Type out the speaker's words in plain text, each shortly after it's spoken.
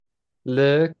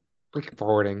Look,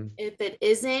 recording. If it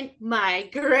isn't my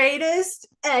greatest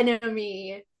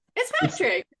enemy. It's It's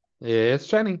Patrick. it's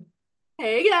Jenny.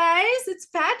 Hey guys, it's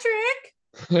Patrick.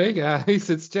 Hey guys,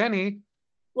 it's Jenny.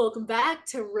 Welcome back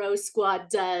to Rose Squad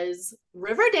Does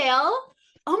Riverdale.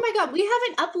 Oh my god, we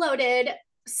haven't uploaded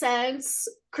since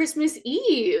Christmas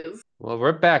Eve. Well,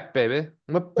 we're back, baby.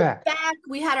 We're We're back back.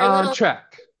 We had our on little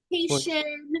track. What?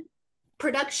 vacation.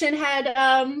 Production had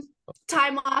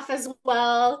time off as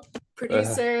well. Uh,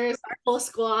 Producers, our whole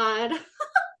squad.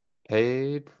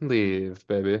 Paid leave,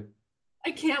 baby. I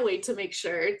can't wait to make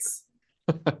shirts.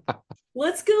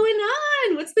 What's going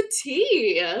on? What's the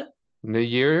tea? New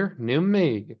year, new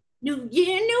me. New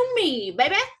year, new me,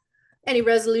 baby. Any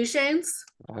resolutions?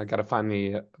 I gotta find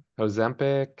the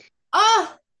Ozempic.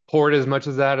 Oh, Hoard as much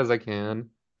of that as I can.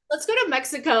 let's go to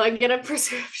Mexico and get a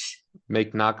prescription.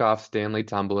 Make knockoff Stanley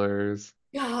tumblers.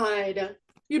 God,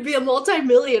 you'd be a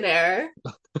multimillionaire.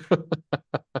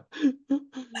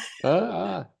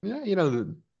 Yeah, you know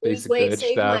the Lose basic weight, bitch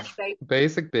save money, stuff. baby.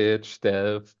 Basic bitch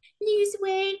stuff. Lose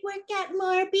weight, work out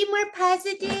more, be more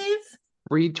positive.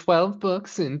 Read 12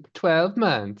 books in 12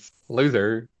 months.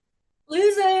 Loser. What are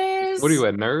you, Losers.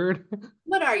 a nerd?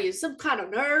 What are you, some kind of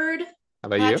nerd? How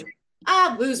about you?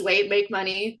 Patrick? Lose weight, make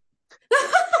money.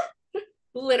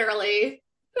 Literally.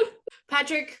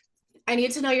 Patrick, I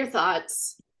need to know your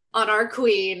thoughts on our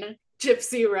queen,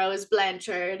 Gypsy Rose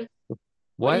Blanchard. What are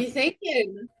What? you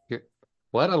thinking?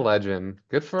 What a legend.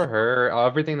 Good for her.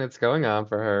 Everything that's going on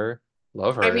for her.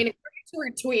 Love I mean, her. according to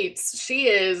her tweets, she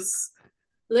is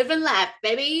living life,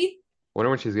 baby. Wonder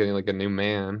when she's getting like a new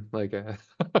man.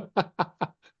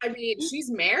 I mean, she's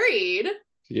married.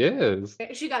 She is.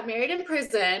 She got married in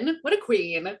prison. What a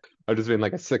queen. I've just been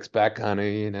like a six pack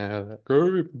honey,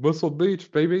 Girl, Muscle Beach,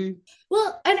 baby.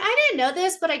 Well, and I didn't know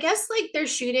this, but I guess like they're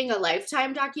shooting a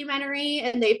Lifetime documentary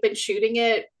and they've been shooting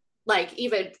it like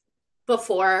even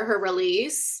before her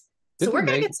release. Did So they we're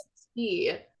gonna make get some tea.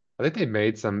 I think they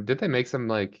made some did they make some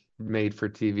like made for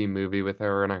TV movie with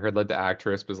her? And I heard like the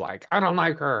actress was like, I don't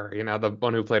like her, the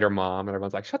one who played her mom, and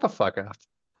everyone's like, shut the fuck up.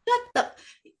 Shut the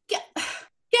get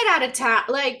get out of town.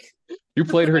 Like You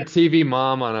played her TV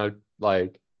mom on a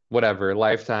like whatever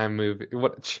Lifetime movie.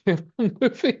 What channel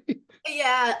movie?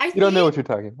 yeah, You don't know what you're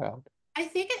talking about. I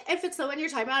think if it's the one you're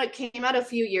talking about, it came out a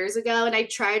few years ago and I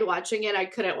tried watching it. I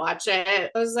couldn't watch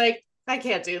it. I was like, I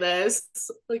can't do this.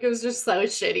 Like, it was just so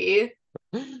shitty.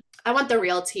 I want the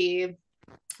real tea.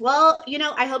 Well,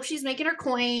 I hope she's making her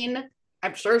coin.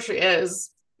 I'm sure she is.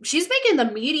 She's making the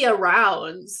media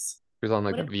rounds. She was on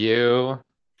like What a View.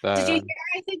 did you hear?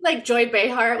 The I think like Joy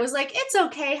Behar was like, "It's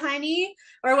okay, honey,"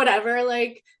 or whatever.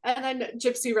 Like, and then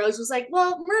Gypsy Rose was like,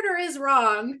 "Well, murder is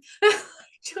wrong."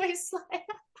 Joy's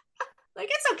like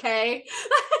it's okay.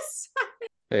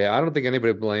 Hey, I don't think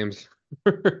anybody blames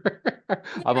her.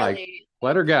 I'm like, Literally,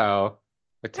 let her go.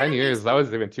 Like kind 10 of makes years, that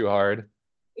was even too hard.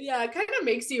 yeah, it kind of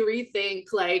makes you rethink.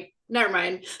 Like, never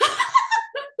mind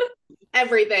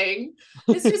everything.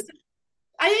 It's just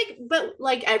I think, but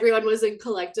like everyone was in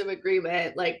collective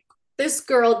agreement. Like this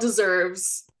girl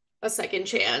deserves a second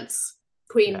chance.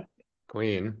 Yeah. Queen.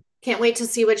 Queen. Can't wait to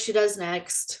see what she does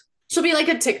next. She'll be like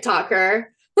a TikToker.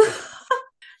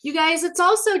 You guys, it's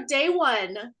also day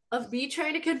one of me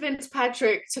trying to convince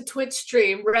Patrick to Twitch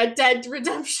stream Red Dead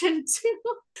Redemption 2.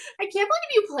 I can't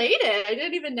believe you played it. I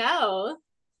didn't even know.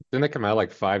 Didn't that come out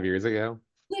like 5 years ago?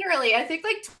 Literally, I think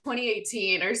like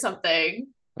 2018 or something.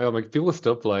 I'm like, people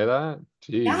still play that?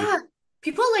 Jeez. Yeah,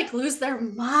 people like lose their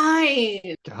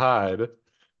mind, God.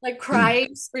 like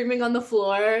crying, screaming on the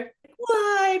floor.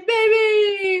 Why,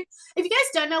 baby? If you guys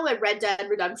don't know what Red Dead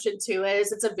Redemption 2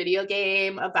 is, it's a video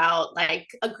game about like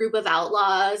a group of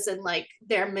outlaws and like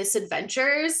their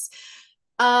misadventures.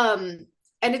 Um,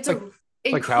 and it's Like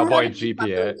a like Cowboy incredibly GPA,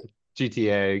 popular.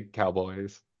 GTA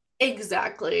Cowboys.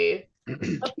 Exactly.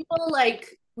 But people like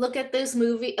look at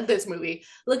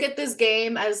look at this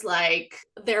game as like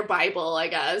their Bible, I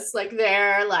guess. Like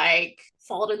they're like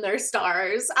Fault in Their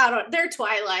Stars. I don't They're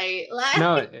Twilight.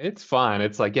 No, Like it's fun.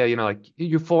 It's like, yeah, like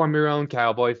you form your own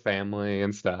cowboy family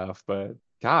and stuff, but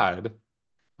God,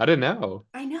 I didn't know.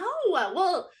 I know.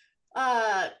 Well,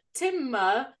 Tim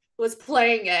was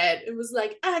playing it. It was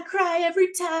like, I cry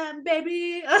every time,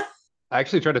 baby. I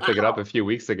actually tried to pick it up Wow. a few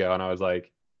weeks ago and I was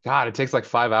like, God, it takes like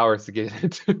 5 hours to get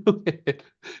into it.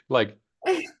 Like,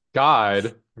 God, I'm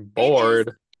It is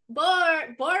bored.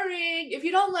 boring. If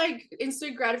you don't like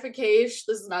instant gratification,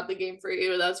 this is not the game for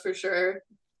you, that's for sure.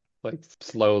 Like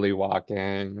slowly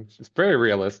walking. It's very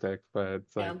realistic, but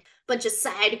it's Yeah. like Bunch of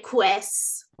side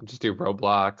quests. I'll just do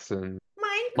Roblox and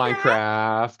Minecraft.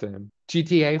 Minecraft and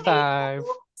GTA 5.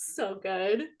 So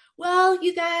good. Well,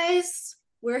 you guys,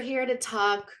 We're here to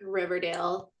talk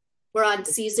Riverdale. We're on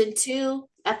season 2,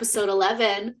 episode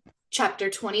 11, chapter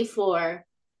 24,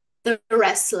 The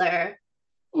Wrestler.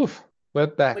 Oof. We're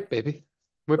back, We're, baby.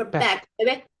 We're we're back, back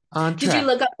baby. on Did you track.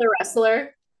 look up The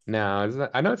Wrestler? No,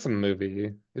 I know it's a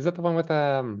movie. Is that the one with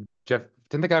Jeff?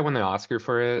 Didn't the guy win the Oscar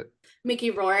for it?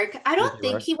 Mickey Rourke. I Mickey don't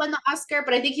think Rourke. he won the Oscar,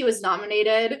 but I think he was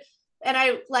nominated. And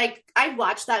I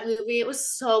watched that movie. It was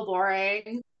so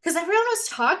boring because everyone was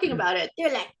talking about it.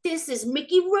 They're like, "This is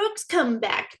Mickey Rourke's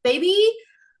comeback, baby."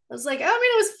 I was like, "I mean,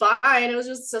 it was fine. It was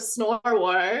just a snore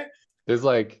war." There's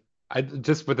like I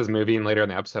just with this movie and later in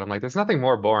the episode, I'm like, there's nothing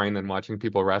more boring than watching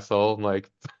people wrestle. Like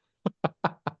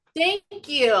Thank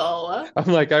you. I'm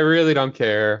like, I really don't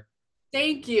care.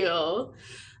 Thank you.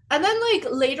 And then like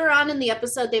later on in the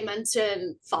episode, they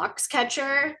mentioned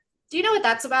Foxcatcher. Do you know what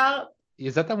that's about?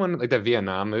 Is that the one like the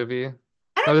Vietnam movie? I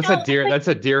No, don't know. that's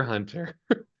a deer hunter.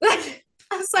 I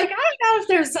was like, I don't know if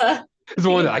there's a It's the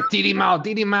one that Vietnam. like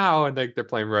Dee Dee Mao, and like they're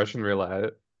playing Russian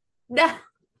roulette. No,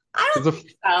 I There's don't a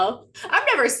think so. I've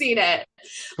never seen it,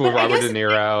 with but I Robert guess De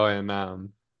Niro and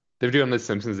they're doing The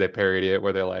Simpsons. They parody it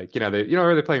where they're like, where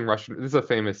they're playing Russian. This is a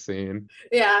famous scene,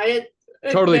 yeah,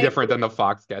 totally they different than the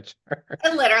Foxcatcher.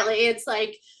 literally it's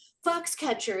like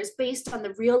Foxcatcher is based on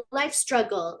the real life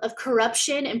struggle of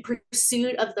corruption and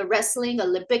pursuit of the wrestling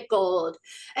Olympic gold.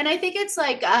 And I think it's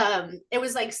like it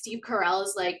was like Steve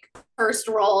Carell's like first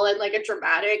role in like a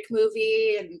dramatic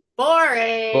movie and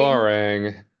boring.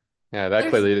 Boring. Yeah, that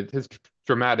There's clearly his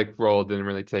dramatic role didn't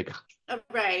really take off.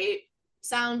 right.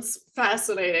 Sounds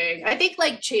fascinating. I think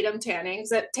like Tatum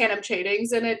Chading's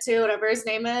in it too, whatever his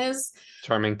name is.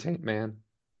 Charming Taint Man.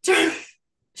 Char-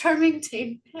 Charming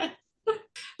Tatum.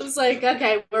 I was like,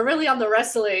 okay, we're really on the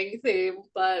wrestling theme,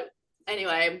 but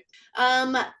anyway,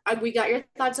 we got your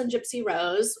thoughts on Gypsy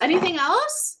Rose. Anything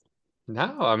else?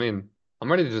 No, I mean,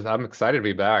 I'm excited to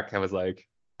be back. I was like,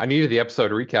 I needed the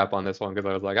episode recap on this one because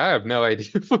I was like, I have no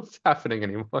idea what's happening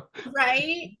anymore.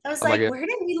 Right? I was I'm like, like, where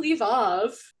did we leave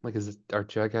off? are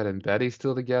Jughead and Betty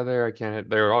still together? I can't.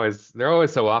 They're always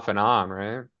so off and on,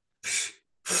 right?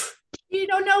 You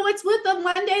don't know what's with them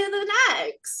one day to the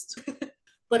next.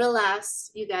 But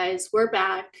alas, you guys, we're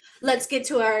back. Let's get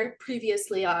to our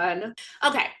previously on.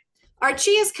 Okay.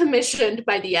 Archie is commissioned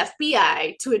by the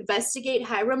FBI to investigate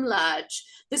Hiram Lodge.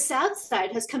 The South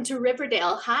Side has come to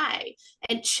Riverdale High,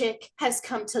 and Chick has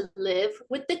come to live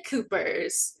with the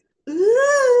Coopers.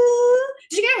 Ooh.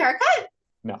 Did you get a haircut?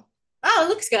 No. Oh, it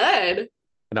looks good.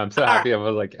 And I'm so All right. happy. I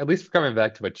was like, at least we're coming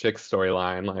back to a chick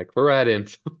storyline. Like we're right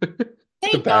into the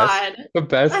Thank best, God. the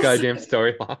best I'm so, goddamn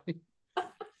storyline.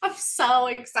 I'm so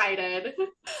excited.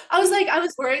 I was like, I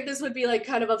was worried this would be like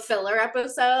kind of a filler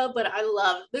episode, but I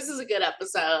love this is a good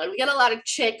episode. We get a lot of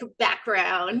chick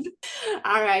background.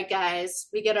 All right, guys,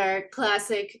 we get our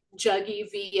classic Juggy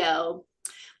VO.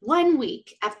 1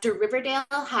 week after Riverdale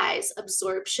High's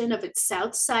absorption of its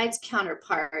South Side's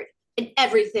counterpart, and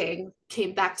everything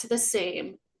came back to the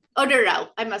same. Oh, no, no, no.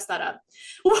 I messed that up.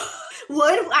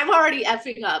 I'm already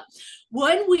effing up.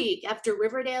 1 week after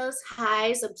Riverdale's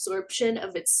High's absorption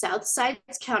of its South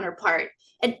Side's counterpart,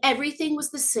 and everything was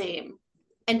the same,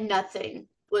 and nothing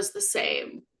was the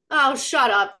same. Oh, shut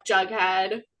up,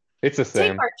 Jughead. It's the Take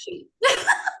same. Archie.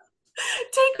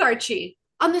 Take Archie.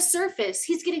 On the surface,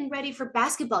 he's getting ready for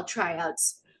basketball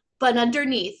tryouts, but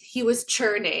underneath, he was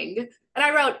churning. And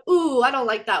I wrote, ooh, I don't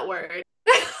like that word.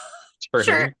 Sure.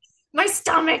 Turning. My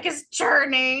stomach is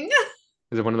churning.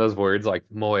 Is it one of those words like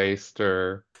moist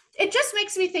or It just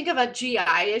makes me think of a GI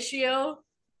issue,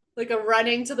 like a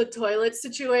running to the toilet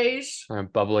situation.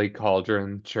 bubbly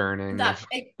cauldron churning? That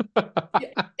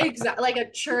exactly like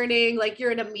a churning, like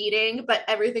you're in a meeting, but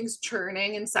everything's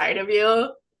churning inside of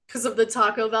you because of the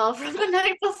Taco Bell from the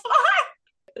night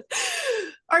before.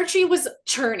 Archie was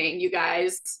churning, you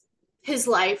guys. His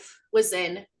life was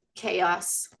in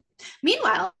chaos.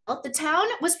 Meanwhile, the town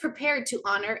was prepared to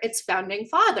honor its founding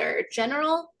father,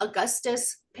 General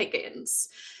Augustus Pickens.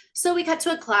 So we cut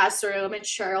to a classroom, and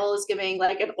Cheryl is giving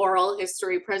like an oral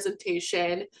history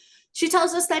presentation. She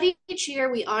tells us that each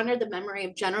year we honor the memory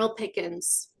of General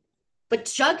Pickens. But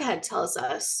Jughead tells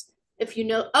us, if you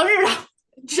know, oh, no, no, no.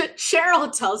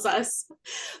 Cheryl tells us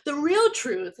the real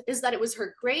truth is that it was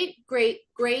her great, great,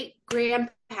 great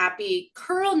grandpappy,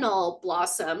 Colonel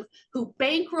Blossom, who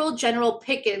bankrolled General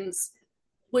Pickens,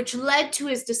 which led to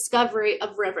his discovery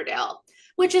of Riverdale,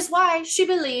 which is why she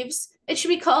believes it should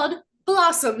be called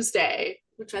Blossom's Day,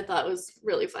 which I thought was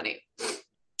really funny.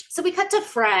 So we cut to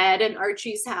Fred and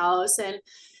Archie's house, and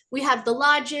we have the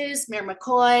Lodges, Mayor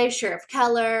McCoy, Sheriff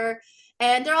Keller,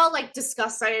 and they're all like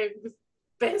discussing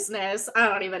business. I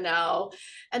don't even know.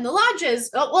 And the lodges,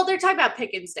 oh, well, they're talking about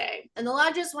Pickens Day. And the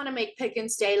lodges want to make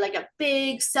Pickens Day like a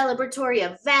big celebratory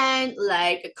event,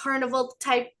 like a carnival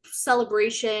type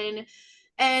celebration.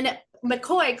 And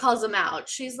McCoy calls them out.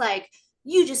 She's like,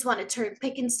 you just want to turn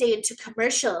Pickens Day into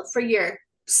commercial for your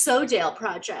Sodale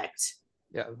project.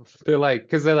 Yeah, they're like,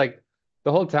 because they're like,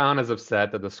 the whole town is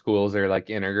upset that the schools are like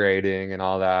integrating and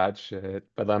all that shit.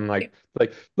 But I'm like,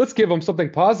 let's give them something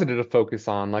positive to focus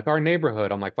on, like our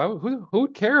neighborhood. I'm like, who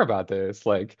would care about this?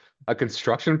 Like a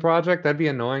construction project? That'd be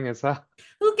annoying as hell.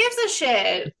 Who gives a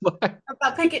shit Like,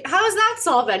 about Pickens? How does that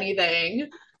solve anything?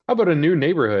 how about a new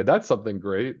neighborhood? That's something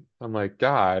great. I'm like,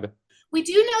 God. We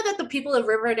do know that the people of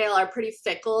Riverdale are pretty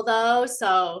fickle, though,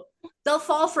 so they'll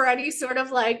fall for any sort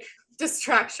of like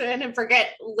distraction and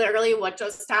forget literally what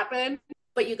just happened.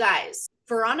 But you guys,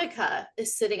 Veronica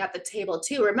is sitting at the table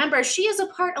too. Remember, she is a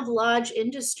part of Lodge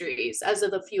Industries as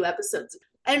of a few episodes.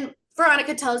 And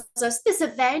Veronica tells us this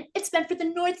event, it's meant for the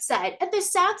North Side and the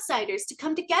South Siders to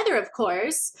come together, of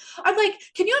course. I'm like,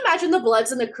 can you imagine the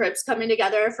Bloods and the Crips coming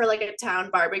together for like a town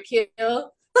barbecue?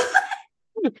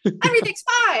 Everything's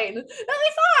fine. It'll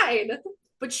be fine.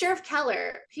 But Sheriff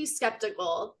Keller, he's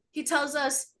skeptical. He tells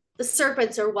us the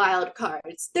serpents are wild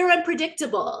cards. They're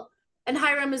unpredictable. And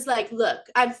Hiram is like, look,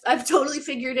 I've totally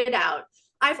figured it out.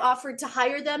 I've offered to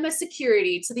hire them as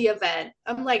security to the event.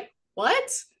 I'm like,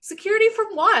 what? Security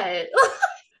from what?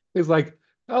 He's like,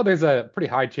 oh, there's a pretty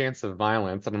high chance of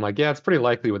violence. And I'm like, yeah, it's pretty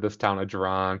likely with this town of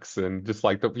drunks and just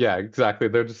like yeah, exactly.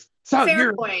 They're just so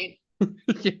Fair point.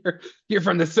 you're you're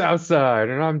from the South Side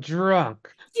and I'm drunk.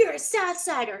 You're a South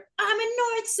Sider. I'm a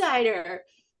North Sider.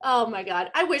 Oh my God.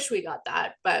 I wish we got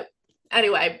that. But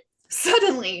anyway,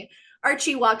 suddenly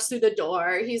Archie walks through the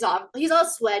door. He's all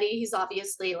sweaty. He's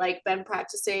obviously like been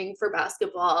practicing for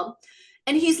basketball.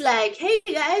 And he's like, hey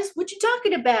guys, what you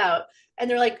talking about? And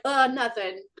they're like,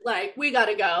 nothing. Like, we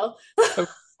gotta go.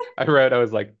 I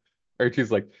was like,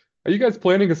 Archie's like, are you guys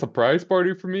planning a surprise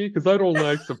party for me? Because I don't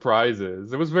like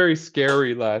surprises. It was very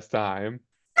scary last time.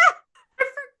 I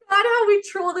forgot how we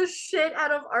troll the shit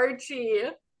out of Archie.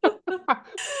 but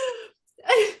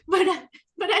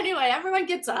but anyway, everyone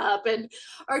gets up and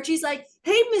Archie's like,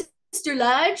 "Hey, Mr.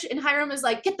 Lodge," and Hiram is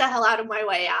like, "Get the hell out of my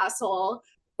way, asshole,"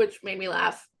 which made me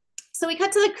laugh. So we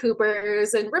cut to the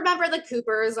Coopers, and remember the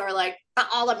Coopers are like the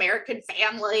all-American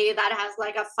family that has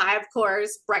like a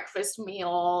 5-course breakfast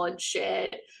meal and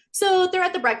shit. So they're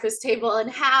at the breakfast table, and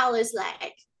Hal is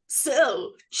like,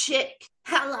 "So, chick,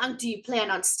 how long do you plan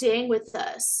on staying with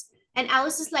us?" And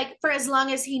Alice is like, "For as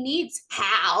long as he needs,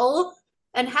 Hal."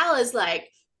 And Hal is like,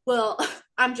 "Well,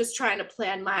 I'm just trying to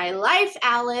plan my life,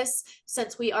 Alice,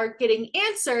 since we aren't getting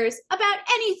answers about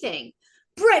anything.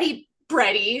 Betty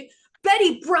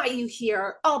brought you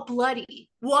here all bloody.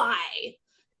 Why?"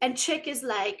 And Chick is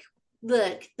like,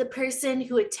 "Look, the person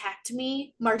who attacked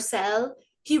me, Marcel,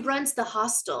 he runs the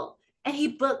hostel and he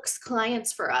books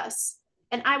clients for us.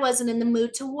 And I wasn't in the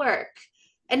mood to work."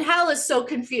 And Hal is so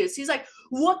confused. He's like,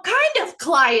 "What kind of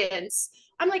clients?"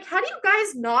 I'm like, how do you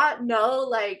guys not know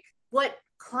like what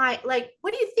client, like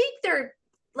what do you think they're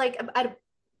like at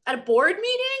a board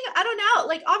meeting? I don't know.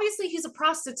 Like obviously he's a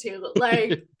prostitute.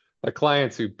 Like Like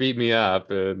clients who beat me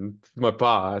up and my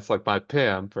boss, like my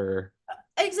pimp or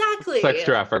sex exactly.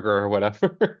 trafficker or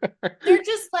whatever. They're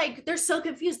just like they're so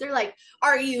confused. They're like,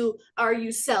 are you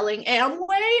selling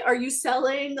Amway? Are you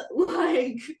selling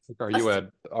like Are a, you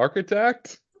an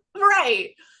architect?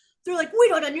 right? They're like, we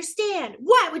don't understand.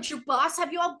 Why would your boss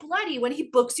have you all bloody when he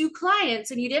books you clients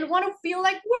and you didn't want to feel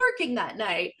like working that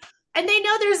night? And they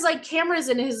know there's like cameras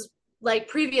in his like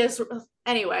previous.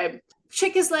 Anyway,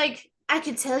 Chick is like, I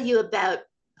could tell you about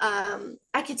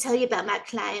my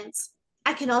clients.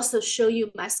 I can also show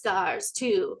you my scars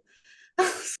too."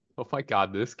 Oh my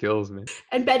God, this kills me.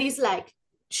 And Betty's like,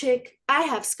 "Chick, I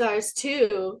have scars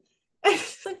too."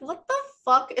 Like, what the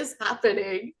fuck is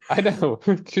happening? I know.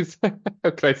 She's,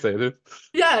 how can I say this?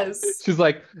 Yes. She's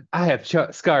like, I have ch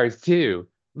scars too,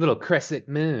 little crescent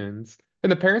moons.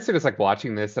 And the parents are just like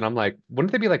watching this, and I'm like,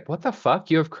 wouldn't they be like, what the fuck?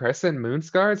 You have crescent moon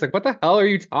scars? Like, what the hell are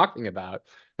you talking about?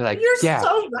 They're like, You're yeah.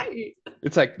 so right.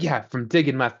 It's like, yeah, from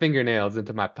digging my fingernails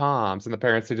into my palms. And the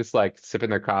parents are just like sipping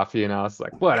their coffee, and I was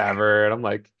like, whatever. And I'm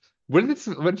like,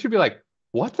 wouldn't you be like,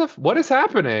 what is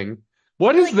happening?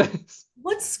 What You're is like, this?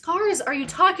 what scars are you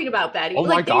talking about, Betty? Oh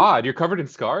my Like God, you're covered in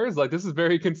scars? Like, this is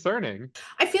very concerning.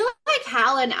 I feel like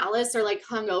Hal and Alice are like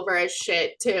hungover as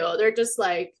shit too. They're just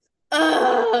like,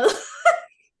 ugh.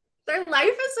 Their life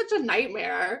is such a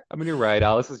nightmare. I mean, you're right.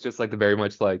 Alice is just like the very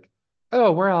much like,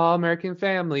 oh, we're all American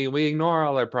family. We ignore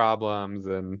all our problems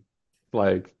and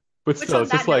like, But Which still, on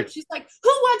it's just that note, like, she's like, who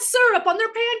wants syrup on their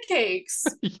pancakes?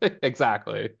 yeah,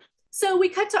 exactly. So we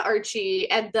cut to Archie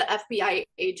and the FBI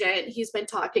agent he's been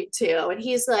talking to, and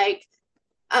he's like,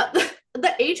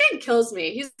 the agent kills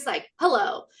me. He's like,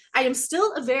 hello, I am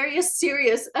still a very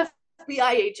serious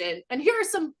FBI agent, and here are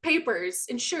some papers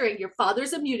ensuring your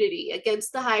father's immunity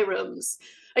against the Hirams,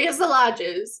 against the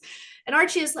lodges. And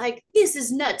Archie is like, this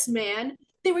is nuts, man.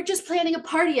 They were just planning a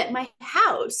party at my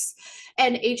house.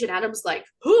 And Agent Adams like,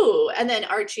 who? And then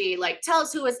Archie like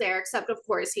tells who was there, except of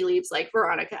course he leaves like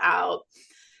Veronica out.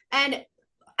 And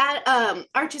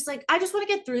Archie's like, I just want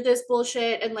to get through this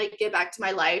bullshit and like get back to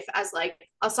my life as like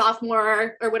a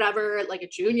sophomore or whatever, like a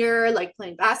junior, like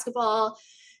playing basketball.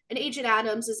 And Agent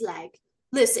Adams is like,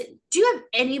 listen, do you have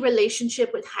any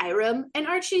relationship with Hiram? And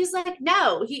Archie's like,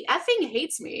 no, he effing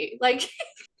hates me. Like,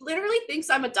 literally thinks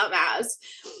I'm a dumbass.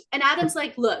 And Adam's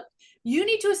like, look, you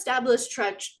need to establish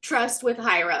trust with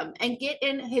Hiram and get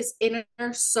in his inner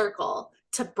circle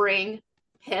to bring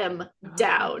him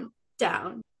down,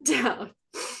 down, down.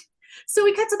 So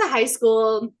we cut to the high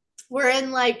school. We're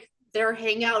in like their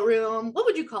hangout room. What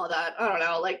would you call that? I don't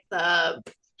know, like the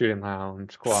Student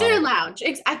lounge, student quad. lounge.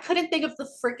 I couldn't think of the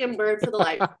freaking word for the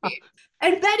life of me.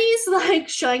 And Betty's like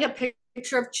showing a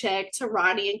picture of Chick to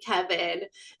Ronnie and Kevin.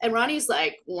 And Ronnie's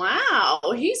like, wow,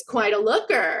 he's quite a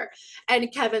looker.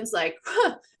 And Kevin's like,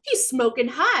 huh, he's smoking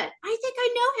hot. I think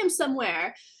I know him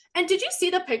somewhere. And did you see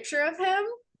the picture of him?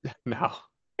 No.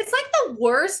 It's like the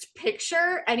worst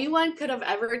picture anyone could have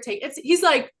ever taken. He's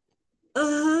like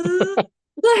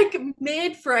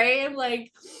mid frame.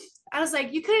 Like, I was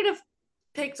like, you couldn't have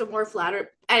picked a more flatter.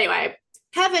 Anyway,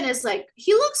 Kevin is like,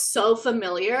 he looks so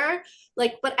familiar.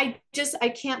 Like, but I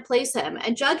can't place him.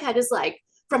 And Jughead is like,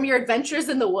 from your adventures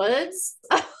in the woods.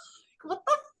 What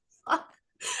the fuck?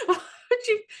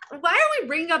 Why are we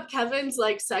bringing up Kevin's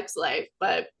like sex life?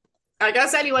 But I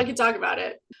guess anyone can talk about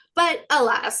it. But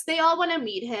alas, they all want to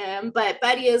meet him. But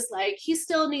Betty is like, he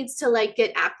still needs to like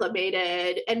get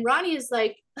acclimated. And Ronnie is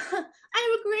like, I have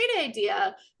a great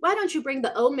idea. Why don't you bring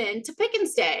the Omen to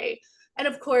Pickens Day? And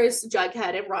of course,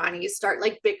 Jughead and Ronnie start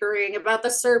like bickering about the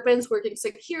serpents working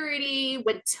security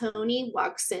when Tony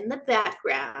walks in the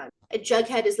background. And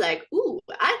Jughead is like, ooh,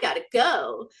 I gotta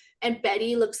go. And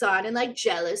Betty looks on in like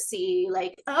jealousy,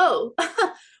 like, oh,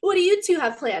 what do you two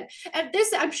have planned? And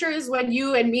this, I'm sure, is when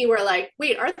you and me were like,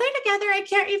 wait, are they together? I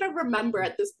can't even remember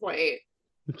at this point.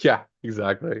 Yeah,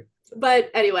 exactly.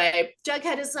 But anyway,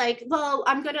 Jughead is like, well,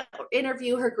 I'm gonna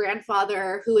interview her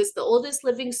grandfather, who is the oldest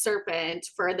living serpent,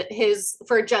 for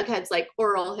for Jughead's like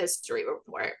oral history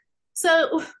report.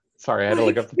 So, Sorry, I had to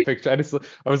look like, up the picture.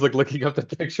 I was like looking up the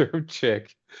picture of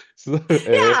Chick. So,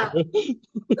 yeah,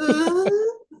 uh,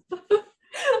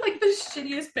 like the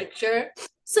shittiest picture.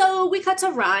 So we cut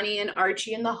to Ronnie and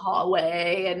Archie in the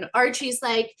hallway, and Archie's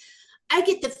like, I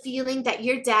get the feeling that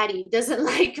your daddy doesn't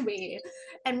like me.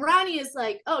 And Ronnie is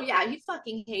like, oh, yeah, he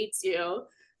fucking hates you.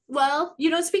 Well,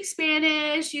 you don't speak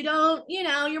Spanish. You don't,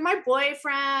 you're my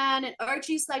boyfriend. And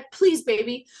Archie's like, please,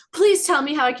 baby, please tell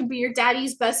me how I can be your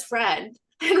daddy's best friend.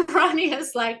 And Ronnie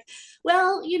is like,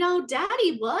 well,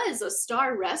 daddy was a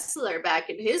star wrestler back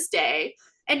in his day.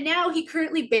 And now he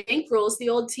currently bankrolls the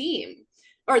old team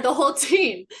or the whole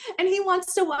team. And he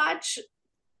wants to watch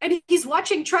and he's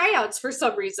watching tryouts for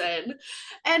some reason.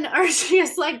 And Archie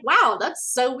is like, wow, that's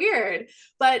so weird.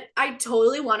 But I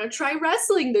totally want to try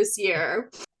wrestling this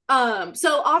year.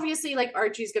 So obviously, like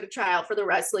Archie's gonna try out for the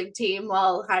wrestling team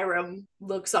while Hiram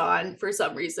looks on for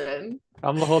some reason.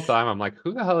 I'm the whole time I'm like,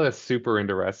 who the hell is super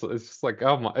into wrestling? It's just like,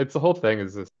 oh my, it's the whole thing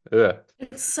is just, ugh.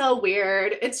 It's so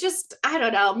weird. It's just, I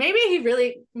don't know. Maybe he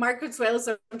really, Mark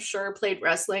Consuelos, I'm sure, played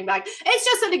wrestling back. It's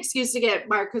just an excuse to get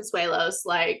Mark Consuelos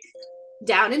like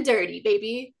down and dirty,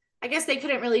 baby. I guess they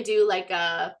couldn't really do like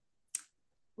a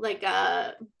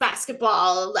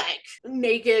basketball like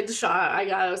naked shot. I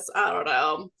guess I don't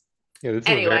know. Yeah, this is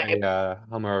a very Anyway,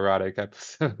 homoerotic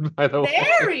episode, by the way.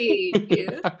 very,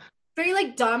 very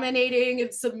like dominating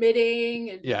and submitting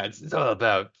and Yeah, it's all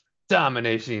about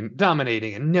dominating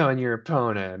and knowing your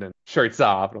opponent and shirts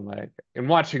off. And I'm like, and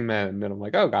watching men, and I'm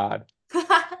like, oh God.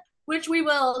 which we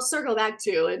will circle back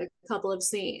to in a couple of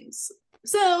scenes.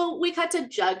 So we cut to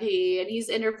Juggy and he's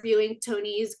interviewing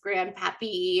Tony's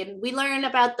grandpappy, and we learn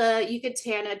about the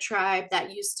Yucatana tribe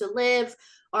that used to live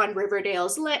on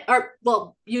Riverdale's land, or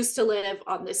well, used to live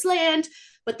on this land,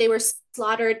 but they were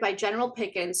slaughtered by General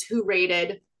Pickens, who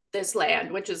raided this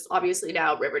land, which is obviously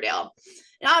now Riverdale.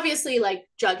 And obviously, like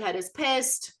Jughead is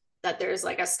pissed that there's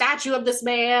like a statue of this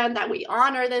man, that we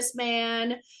honor this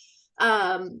man.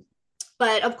 Um,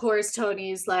 but of course,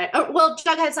 Tony's like, oh, well,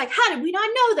 Jughead's like, how did we not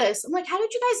know this? I'm like, how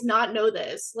did you guys not know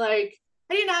this? Like,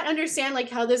 I do not understand like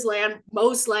how this land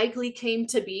most likely came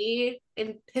to be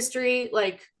in history.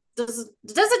 Like, does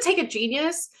it take a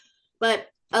genius? But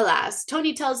alas,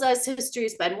 Tony tells us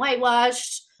history's been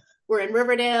whitewashed. We're in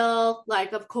Riverdale.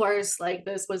 Like, of course, like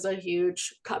this was a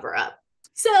huge cover up.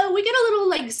 So we get a little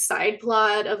like side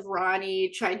plot of Ronnie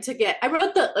trying to get. I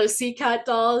wrote the Pussycat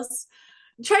dolls,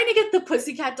 trying to get the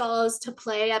Pussycat dolls to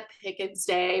play at Pickens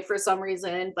Day for some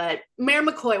reason, but Mayor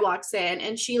McCoy walks in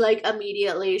and she like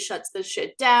immediately shuts the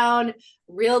shit down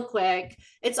real quick.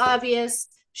 It's obvious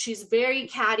she's very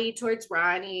catty towards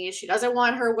Ronnie. She doesn't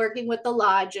want her working with the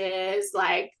lodges.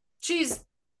 Like she's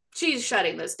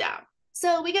shutting this down.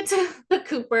 So we get to the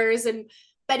Coopers and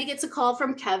Betty gets a call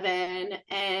from Kevin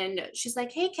and she's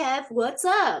like, "Hey Kev, what's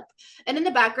up?" And in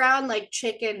the background, like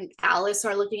Chick and Alice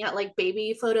are looking at like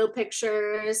baby photo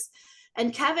pictures.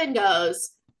 And Kevin goes,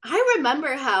 "I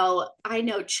remember how I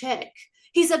know Chick.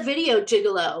 He's a video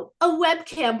gigolo, a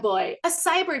webcam boy, a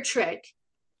cyber trick."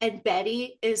 And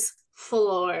Betty is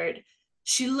floored.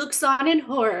 She looks on in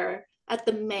horror at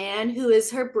the man who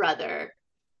is her brother.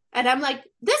 And I'm like,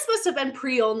 this must have been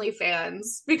pre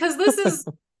OnlyFans because this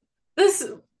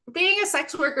being a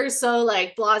sex worker is so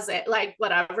like blase, like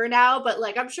whatever now, but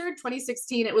like I'm sure in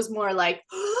 2016 it was more like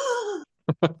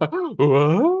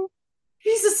What?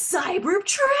 he's a cyber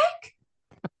trick.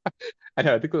 I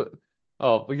know, I think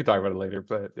oh, we can talk about it later,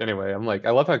 but anyway, I'm like,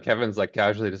 I love how Kevin's like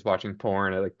casually just watching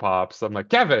porn. It like pops. I'm like,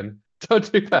 Kevin,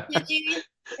 don't do that.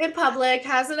 In public,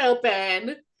 has it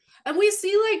open. And we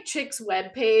see like Chick's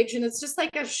webpage, and it's just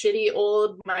like a shitty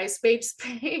old MySpace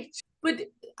page. But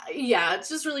yeah, it's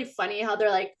just really funny how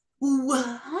they're like,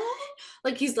 "What?"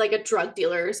 Like he's like a drug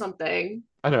dealer or something.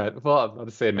 I don't know. Well, I'm about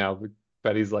to say it now, but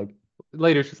Betty's like,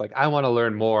 later she's like, I want to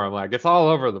learn more. I'm like, it's all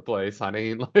over the place,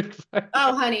 honey. Like,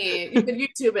 Oh, honey, you could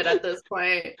YouTube it at this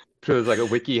point. there's like a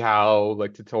WikiHow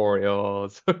like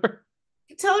tutorials,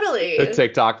 a Totally.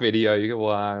 TikTok video you can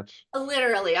watch.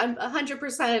 Literally, I'm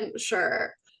 100%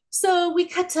 sure. So we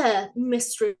cut to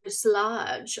Mistress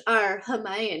Lodge, our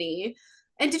Hermione.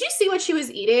 And did you see what she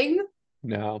was eating?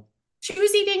 No, She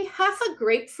was eating half a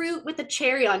grapefruit with a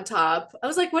cherry on top. I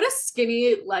was like, what a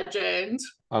skinny legend.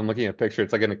 I'm looking at a picture.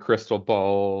 It's like in a crystal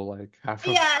bowl, like half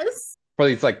of, Yes.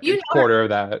 probably it's like You a know her. quarter of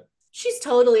that. She's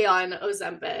totally on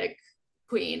Ozempic,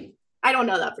 Queen. I don't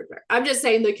know that for sure. I'm just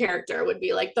saying the character would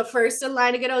be like the first in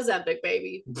line to get Ozempic,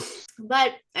 baby.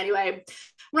 But anyway,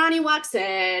 Ronnie walks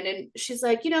in and she's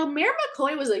like, Mayor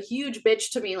McCoy was a huge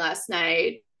bitch to me last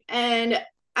night. And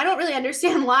I don't really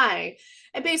understand why.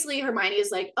 And basically, Hermione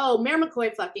is like, "Oh, Mayor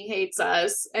McCoy fucking hates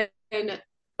us. And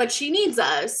but she needs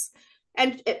us.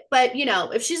 But,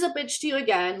 if she's a bitch to you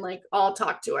again, like, I'll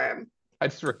talk to her." I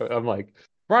just wrote, I'm like,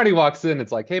 Ronnie walks in.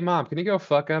 It's like, hey, mom, can you go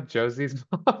fuck up Josie's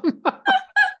mom?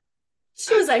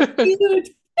 She was like, "Huge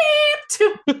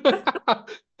beep."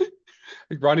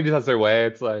 Ronnie just has their way.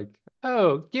 It's like,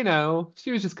 oh,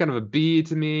 she was just kind of a bee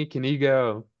to me. Can you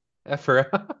go F her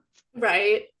up?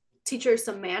 Right. Teach her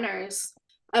some manners.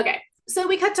 Okay. So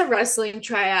we cut to wrestling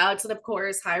tryouts, and of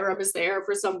course, Hiram is there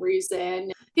for some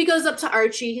reason. He goes up to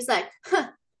Archie. He's like, "Huh,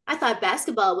 I thought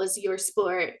basketball was your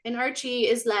sport." And Archie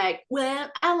is like, "Well,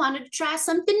 I wanted to try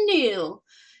something new."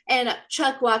 And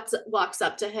Chuck walks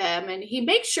up to him and he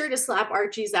makes sure to slap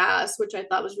Archie's ass, which I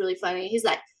thought was really funny. He's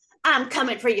like, "I'm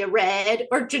coming for you, Red,"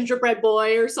 or "Gingerbread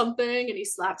Boy," or something. And he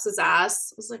slaps his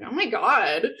ass. I was like, oh my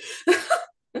God.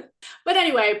 But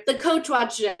anyway, the coach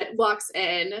walks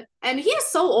in and he is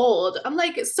so old. I'm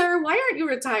like, "Sir, why aren't you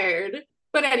retired?"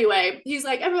 But anyway, he's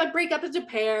like, "Everyone break up into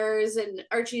pairs." And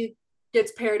Archie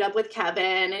gets paired up with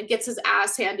Kevin and gets his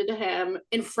ass handed to him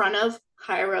in front of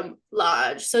Hiram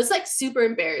Lodge. So it's like super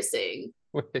embarrassing.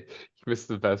 Wait, you missed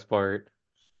the best part.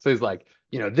 So he's like,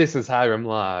 this is Hiram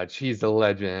Lodge. He's a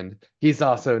legend. He's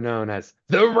also known as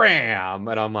the Ram.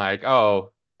 And I'm like,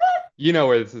 oh, you know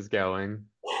where this is going.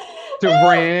 To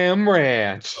Ram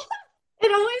Ranch.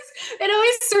 It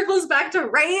always circles back to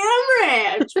Ram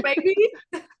Ranch, baby.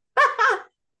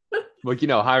 Like,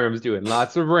 Hiram's doing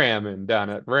lots of ramming down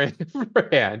at Ram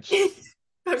Ranch.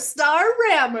 Star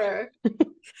Rammer.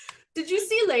 Did you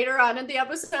see later on in the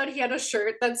episode he had a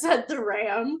shirt that said the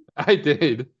Ram? I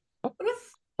did.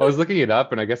 I was looking it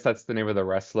up, and I guess that's the name of the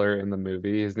wrestler in the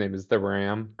movie. His name is the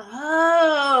Ram.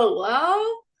 Oh,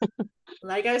 well,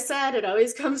 like I said, it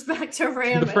always comes back to The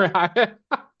ramming. Ram.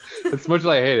 As much as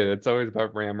I hate it, it's always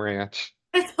about Ram Ranch.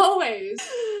 As always.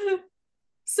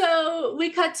 So we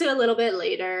cut to a little bit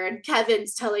later, and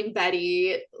Kevin's telling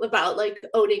Betty about like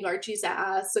owning Archie's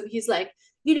ass. And he's like,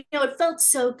 "It felt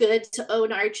so good to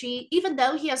own Archie, even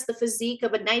though he has the physique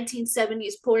of a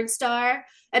 1970s porn star."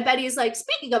 And Betty's like,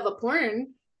 "Speaking of a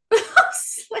porn," I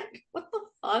was like, what the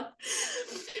fuck?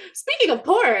 Speaking speaking of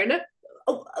porn,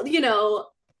 you know,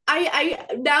 I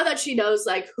now that she knows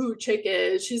like who Chick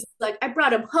is, she's like, I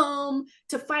brought him home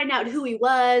to find out who he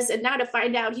was, and now to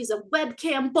find out he's a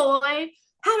webcam boy.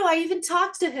 How do I even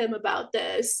talk to him about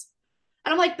this?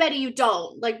 And I'm like, Betty, you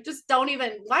don't. Like, just don't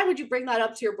even. Why would you bring that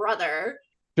up to your brother?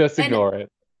 Just And ignore it.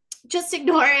 just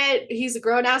ignore it. He's a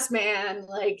grown ass man.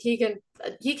 Like he can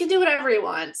do whatever he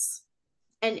wants.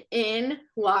 And in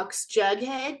walks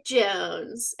Jughead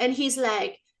Jones. And he's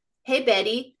like, hey,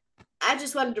 Betty, I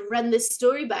just wanted to run this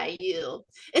story by you.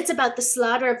 It's about the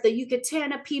slaughter of the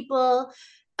Yucatana people.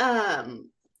 Um,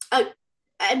 uh,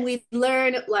 and we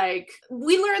learn like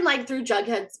through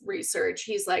Jughead's research,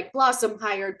 he's like Blossom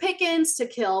hired Pickens to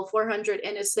kill 400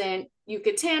 innocent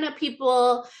Yucatana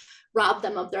people, robbed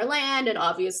them of their land, and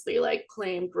obviously like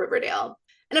claimed Riverdale.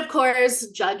 And of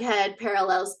course, Jughead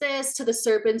parallels this to the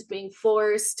Serpents being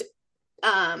forced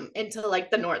into like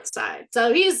the North Side.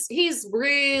 So he's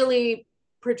really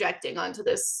projecting onto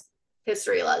this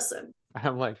history lesson.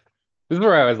 I'm like, this is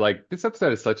where I was like, this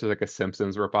episode is such like a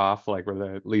Simpsons ripoff, like where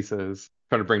the Lisa's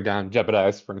trying to bring down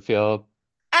Jebediah Springfield.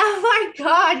 Oh my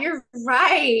God, you're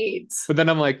right. But then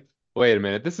I'm like, wait a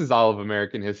minute, this is all of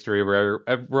American history where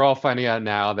we're all finding out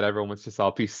now that everyone was just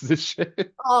all pieces of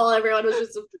shit. Everyone was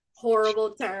just a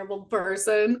horrible, terrible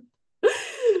person.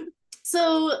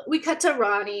 So we cut to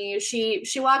Ronnie. She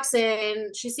walks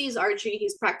in. She sees Archie.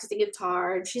 He's practicing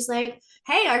guitar, and she's like,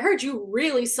 "Hey, I heard you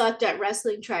really sucked at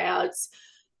wrestling tryouts."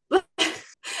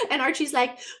 And Archie's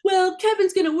like, "Well,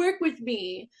 Kevin's gonna work with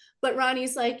me." But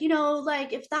Ronnie's like,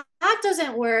 like if that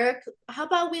doesn't work, how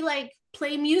about we like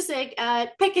play music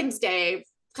at Pickens Day?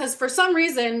 Because for some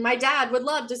reason, my dad would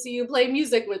love to see you play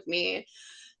music with me.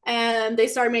 And they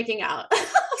start making out. I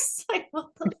was like, what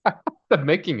the The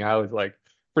making out is like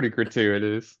pretty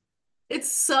gratuitous.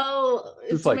 It's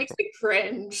it like makes me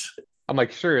cringe. I'm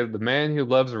like, sure, the man who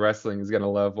loves wrestling is gonna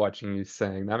love watching you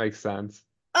sing. That makes sense.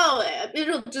 Oh,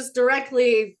 it'll just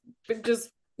directly just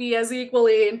be as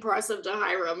equally impressive to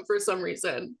Hiram for some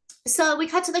reason. So we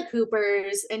cut to the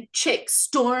Coopers, and Chick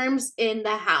storms in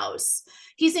the house.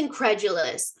 He's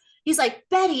incredulous. He's like,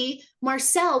 Betty,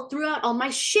 Marcel threw out all my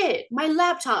shit, my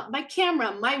laptop, my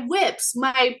camera, my whips,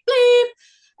 my bleep.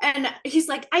 And he's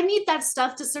like, I need that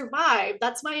stuff to survive.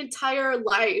 That's my entire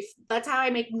life. That's how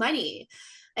I make money.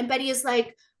 And Betty is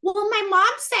like, well, my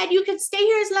mom said you could stay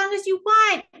here as long as you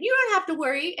want. You don't have to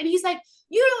worry. And he's like,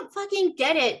 you don't fucking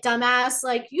get it, dumbass.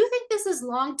 Like, you think this is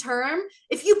long term?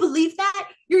 If you believe that,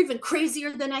 you're even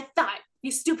crazier than I thought,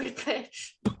 you stupid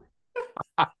bitch.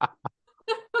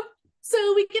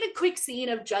 So we get a quick scene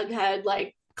of Jughead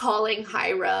like calling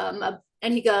Hiram,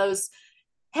 and he goes,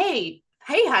 hey,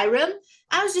 Hiram,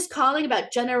 I was just calling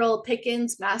about General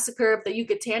Pickens' massacre of the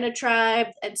Yucatana tribe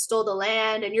and stole the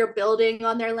land, and you're building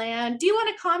on their land. Do you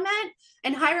want to comment?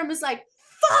 And Hiram is like,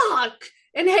 fuck,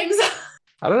 and hangs up.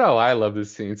 I don't know why I love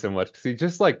this scene so much because he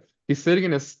just like he's sitting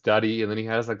in his study and then he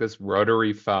has like this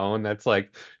rotary phone that's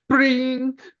like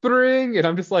bring, bring, and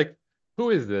I'm just like, who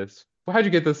is this? How'd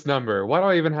you get this number? Why do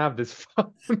I even have this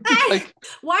phone? Like,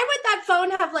 Why would that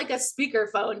phone have like a speaker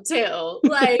phone too?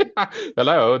 Like,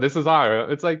 hello, this is Ira.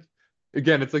 It's like,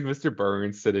 again, it's like Mr.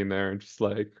 Burns sitting there and just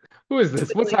like, who is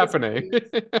this? What's happening?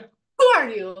 who are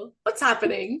you? What's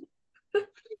happening?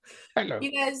 Hello.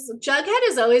 You guys, Jughead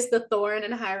is always the thorn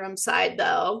in Hiram's side,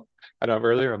 though. I know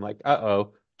earlier I'm like,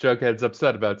 uh-oh, Jughead's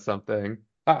upset about something.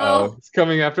 Uh-oh, Oh, it's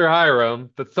coming after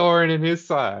Hiram, the thorn in his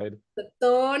side. the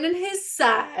thorn in his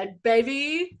side,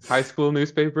 baby. High school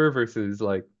newspaper versus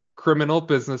like criminal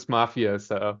business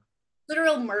mafioso.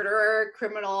 Literal murderer,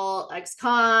 criminal,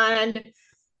 ex-con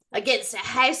against a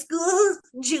high school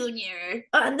junior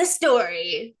on the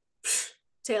story.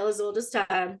 Tale as old as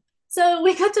time. So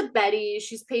we cut to Betty.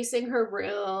 She's pacing her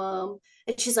room,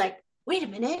 and she's like, wait a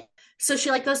minute. So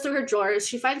she like goes through her drawers.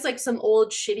 She finds like some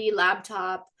old shitty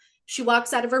laptop. She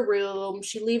walks out of her room.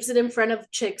 She leaves it in front of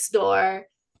Chick's door.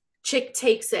 Chick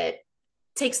takes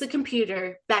the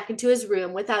computer back into his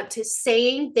room without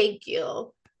saying thank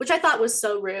you, which I thought was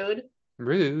so rude.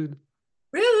 Rude.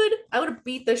 Rude. I would have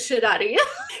beat the shit out of you.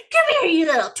 Come here, you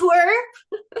little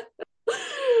twerp.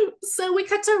 So we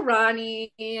cut to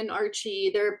Ronnie and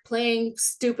Archie. They're playing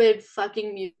stupid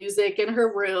fucking music in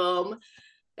her room.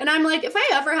 And I'm like, if I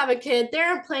ever have a kid, they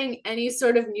aren't playing any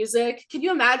sort of music. Can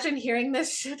you imagine hearing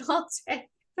this shit all day?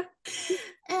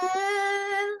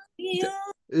 You.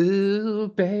 Ooh,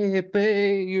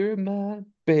 baby, you're my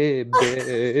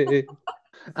baby.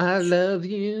 I love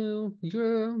you.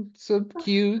 You're so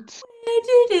cute. Where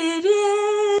did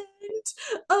it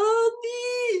end? All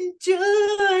the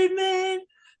enjoyment.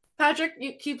 Patrick,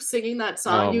 you keep singing that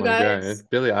song, Oh you my guys. God.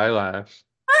 Billie Eilish.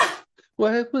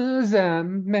 What was I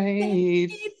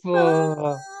made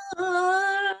for?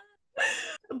 For.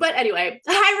 But anyway,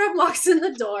 Hiram walks in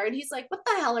the door and he's like, "What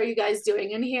the hell are you guys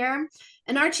doing in here?"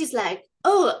 And Archie's like,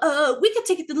 "Oh, we could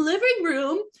take it to the living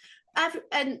room."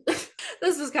 And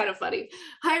this was kind of funny.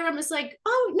 Hiram is like,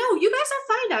 "Oh, no, you guys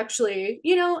are fine, actually.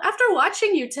 After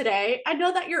watching you today, I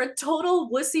know that you're a total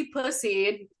wussy pussy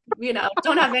and,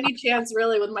 don't have any chance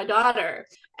really with my daughter.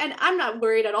 And I'm not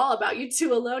worried at all about you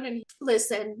two alone. And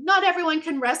listen, not everyone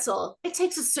can wrestle. It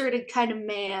takes a certain kind of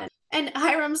man." And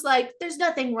Hiram's like, "There's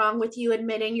nothing wrong with you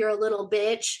admitting you're a little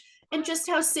bitch, and just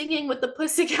how singing with the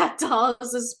Pussycat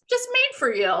Dolls is just made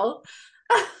for you."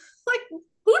 Like,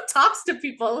 who talks to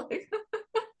people like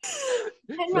that?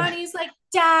 And Ronnie's like,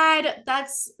 "Dad,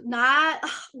 that's not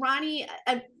Ronnie.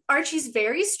 Archie's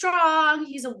very strong.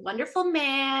 He's a wonderful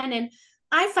man. And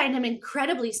I find him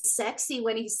incredibly sexy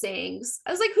when he sings."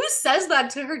 I was like, who says that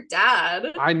to her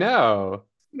dad? I know.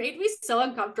 Made me so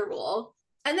uncomfortable.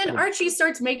 And then Archie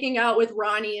starts making out with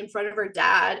Ronnie in front of her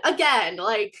dad. Again,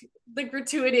 like the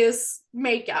gratuitous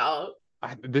makeout.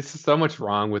 This is so much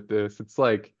wrong with this. It's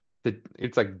like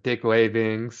dick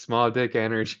waving, small dick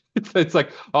energy. It's like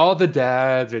all the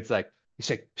dads. It's like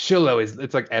she'll always.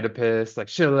 It's like Oedipus, like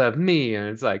she'll love me, and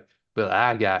it's like, but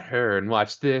I got her, and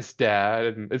watch this,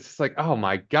 dad. And it's just like, oh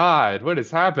my God, what is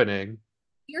happening?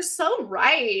 You're so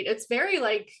right. It's very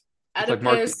like It's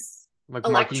Oedipus,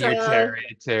 marking your Electra.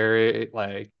 territory,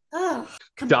 like Oh,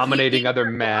 dominating competing other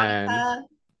for men. Veronica.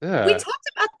 We Yeah. talked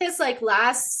about this like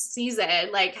last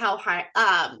season, like how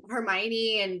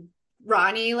Hermione and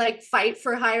Ronnie like fight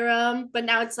for Hiram, but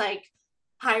now it's like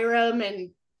Hiram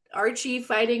and Archie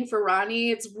fighting for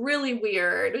Ronnie. It's really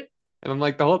weird. And I'm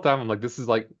like the whole time I'm like, this is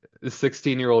like a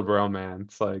 16-year-old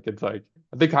romance. Like it's like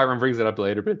I think Hiram brings it up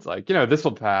later, but it's like, this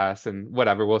will pass and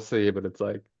whatever, we'll see. But it's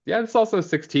like, yeah, it's also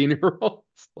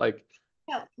 16-year-olds. Like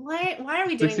Yeah, why are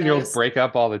we doing 16-year-olds this? break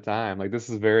up all the time. Like this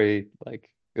is very like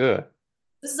ugh.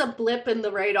 This is a blip in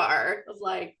the radar of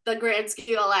like the grand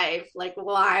scheme of life. Like,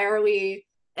 why are we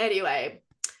anyway?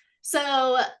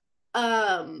 So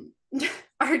um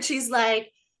Archie's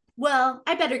like, "Well,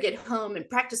 I better get home and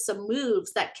practice some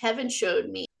moves that Kevin showed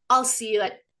me. I'll see you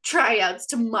at tryouts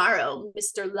tomorrow,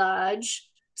 Mr. Lodge."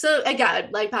 So again,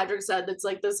 like Patrick said, it's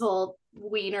like this whole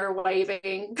wiener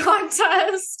waving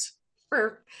contest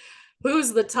for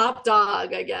who's the top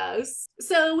dog, I guess.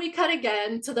 So we cut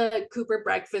again to the Cooper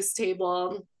breakfast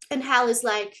table, and Hal is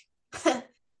like,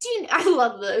 I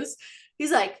love this.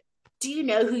 He's like, "Do you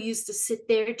know who used to sit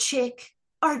there, chick?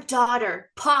 Our daughter,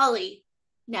 Polly.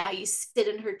 Now you sit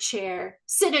in her chair,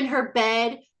 sit in her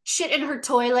bed, shit in her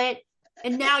toilet,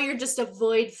 and now you're just a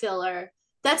void filler.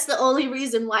 That's the only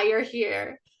reason why you're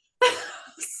here."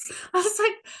 I was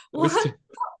like, This what the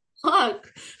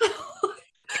fuck?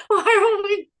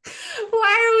 Why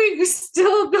are we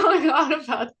still going on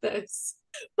about this?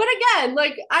 But again,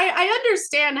 like I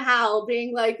understand Hal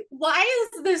being like, why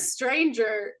is this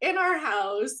stranger in our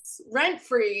house rent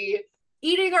free,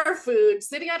 eating our food,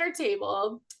 sitting at our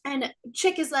table? And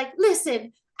Chick is like,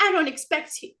 "Listen, I don't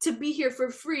expect to be here for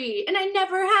free, and I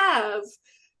never have."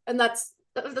 And that's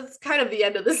kind of the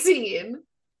end of the scene.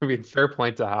 I mean, fair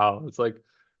point to Hal. It's like,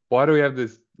 why do we have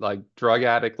this like drug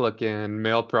addict looking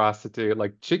male prostitute?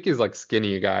 Like Chick is like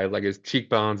skinny guy, like his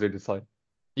cheekbones are just like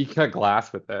he cut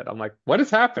glass with it. I'm like, what is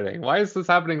happening? Why is this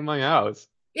happening in my house?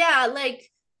 Yeah,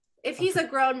 like if he's a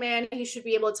grown man, he should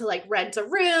be able to like rent a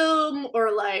room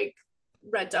or like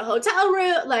rent a hotel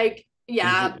room. Like,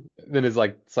 yeah. Then his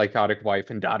like psychotic wife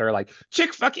and daughter are like,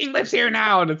 Chick fucking lives here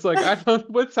now, and it's like, I don't,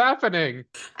 what's happening?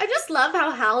 I just love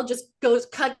how Hal just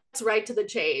cuts right to the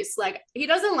chase. Like, he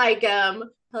doesn't like him.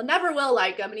 He'll never will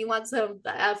like him, and he wants him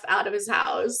the F out of his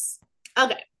house.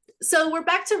 Okay. So we're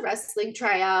back to wrestling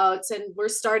tryouts, and we're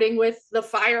starting with the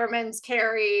fireman's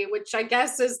carry, which I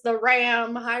guess is the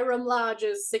Ram Hiram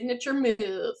Lodge's signature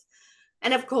move.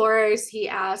 And of course, he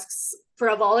asks for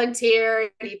a volunteer,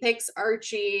 and he picks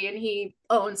Archie, and he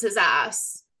owns his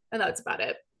ass. And that's about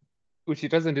it. Which he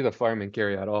doesn't do the fireman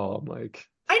carry at all. I'm like,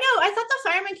 I know. I thought the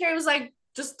fireman carry was like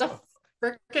just a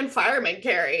freaking fireman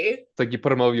carry. it's like you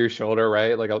put him over your shoulder,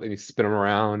 right? Like and you spin him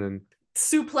around, and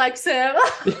Suplex him.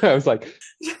 yeah, I was like,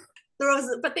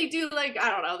 But they do like, I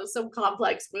don't know, there's some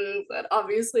complex move that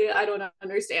obviously I don't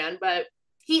understand, but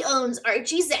he owns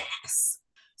Archie's ass.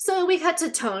 So we cut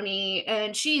to Tony,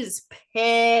 and she's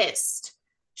pissed.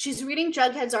 She's reading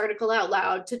Jughead's article out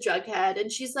loud to Jughead,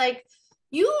 and she's like,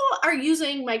 "You are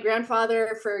using my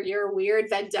grandfather for your weird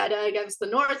vendetta against the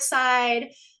North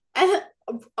Side." And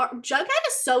Jughead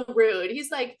is so rude. He's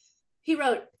like, he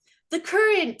wrote, the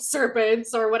current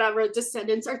serpents or whatever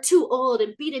descendants are too old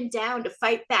and beaten down to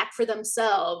fight back for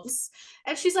themselves.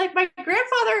 And she's like, my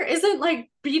grandfather isn't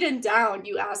like beaten down,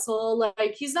 you asshole.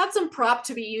 Like, he's not some prop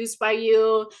to be used by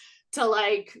you to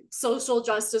like social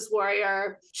justice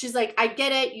warrior. She's like, I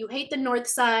get it. You hate the North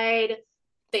Side.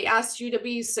 They asked you to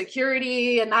be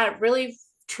security, and that really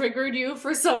triggered you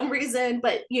for some reason.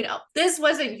 But, you know, this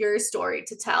wasn't your story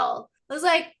to tell. I was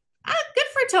like, good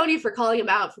for Tony for calling him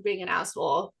out for being an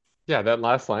asshole. Yeah, that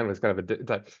last line was kind of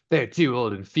like they're too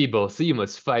old and feeble, so you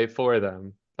must fight for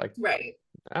them. Like, Right.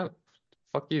 oh,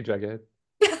 fuck you, Jughead.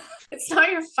 It's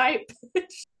not your fight.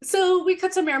 So we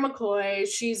cut to Mary McCoy.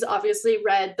 She's obviously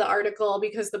read the article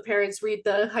because the parents read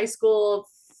the high school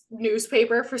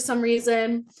newspaper for some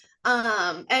reason.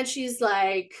 And she's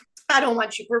like, I don't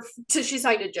want you she's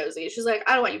talking to Josie. She's like,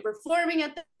 I don't want you performing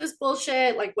at this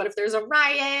bullshit. Like, what if there's a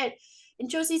riot? And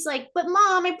Josie's like, but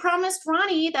mom, I promised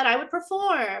Ronnie that I would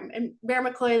perform. And Mary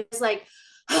McCoy is like,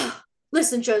 oh,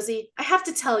 listen, Josie, I have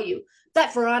to tell you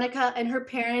that Veronica and her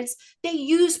parents, they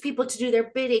use people to do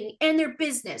their bidding and their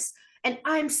business. And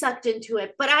I'm sucked into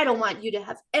it, but I don't want you to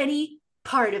have any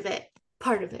part of it.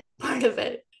 Part of it. Part of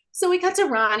it. So we cut to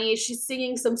Ronnie. She's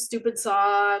singing some stupid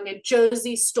song, and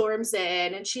Josie storms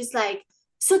in, and she's like,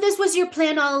 so this was your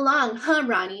plan all along, huh,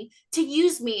 Ronnie? To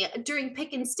use me during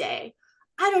Pickens Day.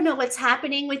 I don't know what's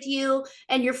happening with you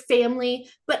and your family,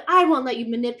 but I won't let you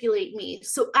manipulate me.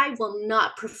 So I will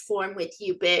not perform with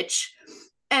you, bitch.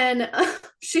 And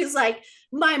she's like,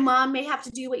 my mom may have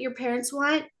to do what your parents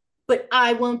want, but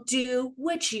I won't do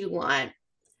what you want. And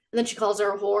then she calls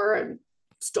her a whore and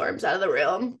storms out of the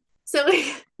room. So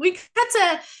we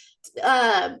cut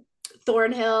to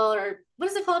Thornhill, or what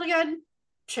is it called again?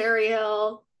 Cherry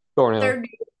Hill. Thornhill. Their new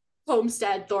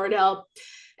homestead, Thornhill.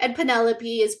 And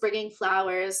Penelope is bringing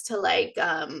flowers to like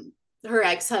her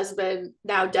ex-husband,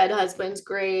 now dead husband's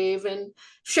grave. And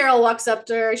Cheryl walks up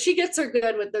to her. She gets her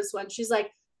good with this one. She's like,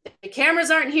 the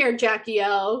cameras aren't here, Jackie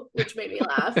O, which made me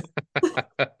laugh.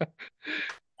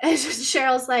 And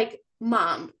Cheryl's like,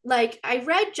 Mom, like I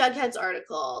read Jughead's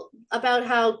article about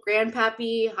how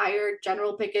Grandpappy hired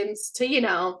General Pickens to, you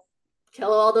know,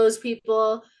 kill all those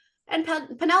people. And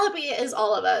Penelope is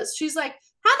all of us. She's like,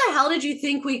 how the hell did you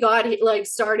think we got like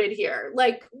started here?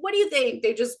 Like, what do you think?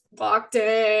 They just walked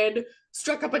in,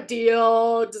 struck up a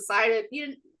deal, decided,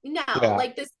 you know, Yeah,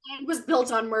 like this land was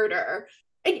built on murder.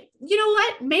 And you know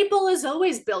what? Maple is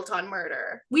always built on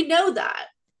murder. We know that.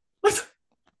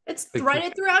 It's thicker,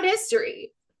 threaded throughout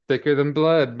history. thicker than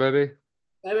blood, buddy.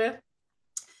 Baby.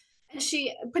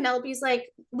 And Penelope's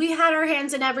like, we had our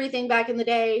hands in everything back in the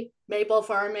day, maple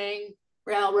farming,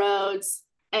 railroads,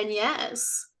 and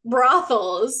yes,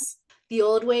 brothels. The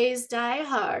old ways die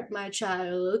hard, my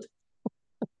child.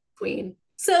 Queen.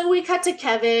 So we cut to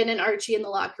Kevin and Archie in the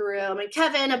locker room, and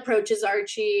Kevin approaches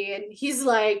Archie and he's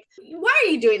like, why are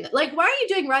you doing that? Like, why are you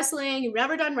doing wrestling? You've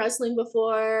never done wrestling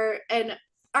before. And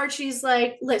Archie's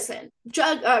like, listen,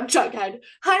 Jughead,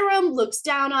 Hiram looks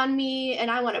down on me, and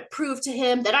I want to prove to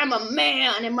him that I'm a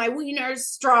man and my wiener's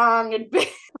strong and big.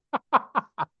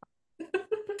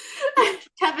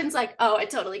 Kevin's like, oh, I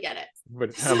totally get it.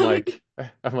 But So,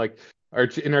 I'm like,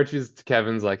 Archie, and Archie's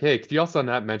Kevin's like, hey, could you also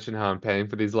not mention how I'm paying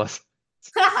for these lessons?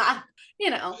 you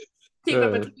know, keep it Uh,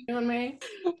 between you and me.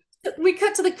 We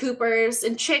cut to the Coopers,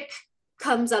 and Chick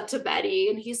comes up to Betty,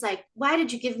 and he's like, why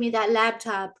did you give me that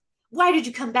laptop? Why did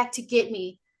you come back to get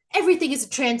me? Everything is a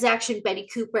transaction, Betty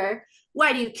Cooper.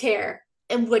 Why do you care?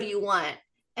 And what do you want?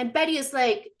 And Betty is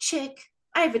like, Chick,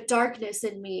 I have a darkness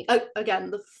in me. Again,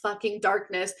 the fucking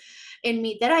darkness in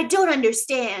me that I don't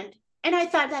understand. And I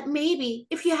thought that maybe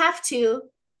if you have to,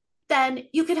 then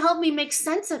you could help me make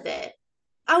sense of it.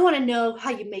 I want to know how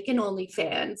you make an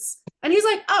OnlyFans. And he's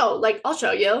like, oh, like, I'll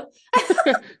show you.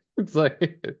 it's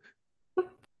like,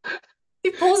 He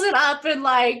pulls it up and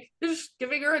like just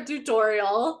giving her a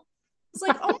tutorial. It's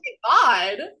like, oh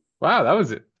my God. wow, that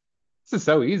was it. This is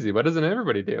so easy. Why doesn't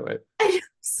everybody do it?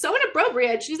 So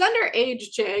inappropriate. She's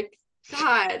underage, chick.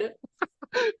 God.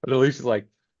 But at least she's like,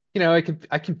 I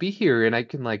can be here and I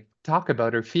can like talk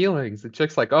about her feelings. The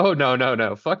chick's like, oh no, no,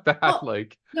 no, fuck that. Oh,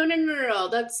 Like, no, no, no, no, no.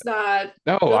 That's not.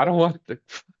 no, I don't want the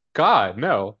God,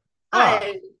 no. Ah,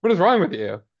 I'm what is wrong with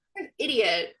you? an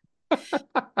idiot.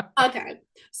 Okay.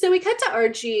 So we cut to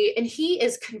Archie, and he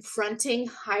is confronting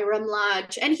Hiram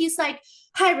Lodge. And he's like,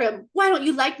 Hiram, why don't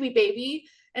you like me, baby?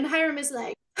 And Hiram is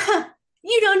like, huh,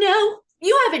 you don't know.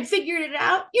 You haven't figured it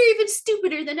out. You're even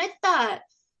stupider than I thought.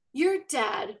 Your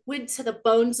dad went to the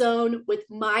bone zone with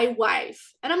my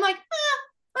wife. And I'm like,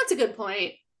 that's a good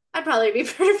point. I'd probably be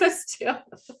nervous too.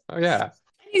 Oh yeah.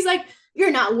 He's like,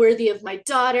 you're not worthy of my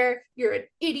daughter. You're an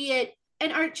idiot.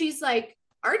 And Archie's like,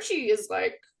 Archie is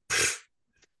like,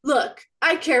 look,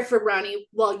 I cared for Ronnie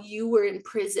while you were in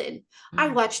prison. I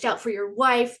watched out for your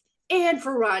wife and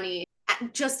for Ronnie.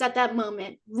 Just at that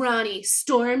moment, Ronnie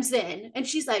storms in and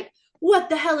she's like, what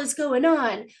the hell is going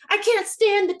on? I can't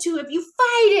stand the two of you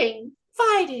fighting,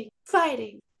 fighting,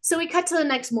 fighting. So we cut to the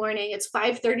next morning. It's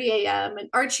 5:30 a.m. and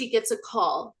Archie gets a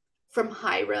call from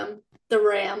Hiram, the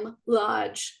Ram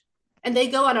Lodge. And they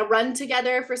go on a run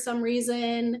together for some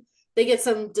reason. They get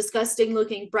some disgusting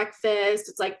looking breakfast.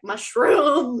 It's like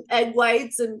mushroom, egg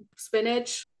whites, and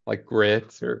spinach. Like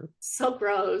grits or So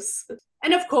gross.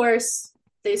 And of course,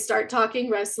 they start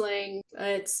talking wrestling.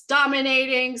 It's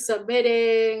dominating,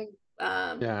 submitting,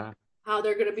 yeah. how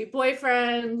they're going to be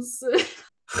boyfriends.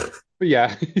 But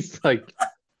yeah, he's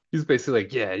basically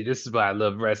like, yeah, this is why I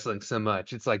love wrestling so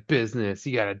much. It's like business.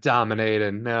 You gotta dominate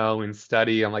and know and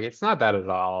study. I'm like, it's not that at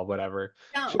all, whatever.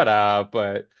 Shut No. up.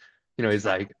 But he's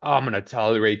like, oh, I'm gonna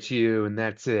tolerate you and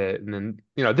that's it. And then,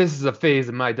 this is a phase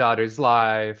of my daughter's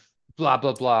life, blah,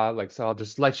 blah, blah. Like, so I'll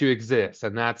just let you exist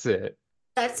and that's it.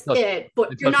 That's Until, it.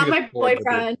 But you're until she not gets my bored with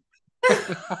it.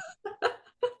 boyfriend.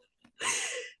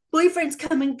 Boyfriends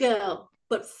come and go,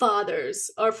 but fathers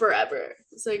are forever.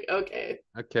 It's like, okay.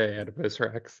 Okay, Oedipus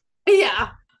Rex. Yeah.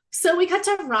 So we cut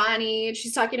to Ronnie and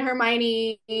she's talking to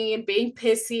Hermione and being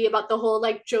pissy about the whole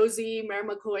like Josie Mary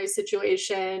McCoy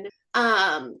situation.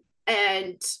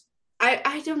 And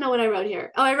I don't know what I wrote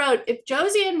here. Oh, I wrote if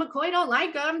Josie and McCoy don't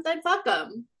like him, then fuck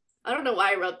them. I don't know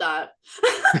why I wrote that.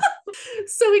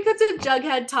 So we cut to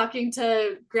Jughead talking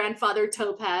to grandfather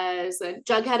Topaz, and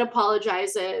Jughead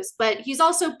apologizes, but he's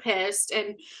also pissed.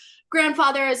 And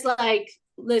grandfather is like,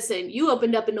 listen, you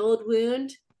opened up an old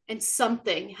wound and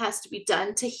something has to be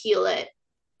done to heal it.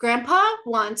 Grandpa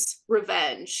wants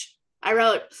revenge. I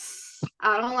wrote,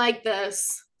 I don't like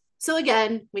this. So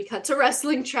again, we cut to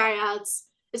wrestling tryouts.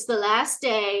 It's the last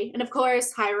day. And of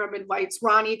course, Hiram invites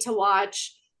Ronnie to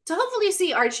watch to hopefully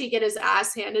see Archie get his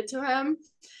ass handed to him.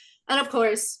 And of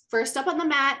course, first up on the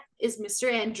mat is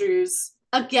Mr. Andrews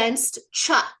against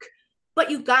Chuck.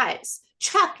 But you guys,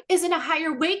 Chuck is in a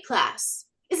higher weight class.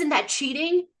 Isn't that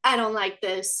cheating? I don't like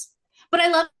this. But I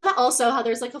love also how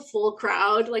there's like a full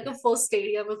crowd, like a full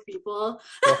stadium of people.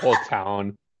 The whole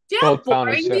town. Do you The know whole how town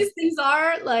is boring shut. these things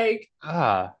are? Like,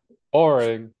 Ah,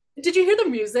 boring. did you hear the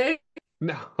music?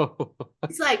 No.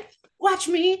 It's like, watch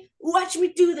me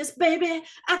do this, baby.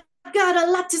 I got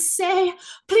a lot to say.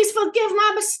 Please forgive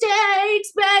my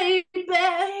mistakes,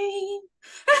 baby.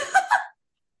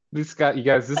 This guy, you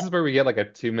guys, this is where we get like a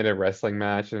 2-minute wrestling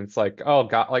match, and it's like, oh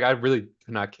God, like I really did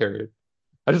not care it.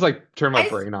 I just like turn my I,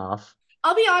 brain off.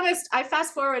 I'll be honest, I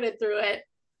fast forwarded through it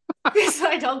because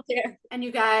I don't care. And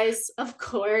you guys, of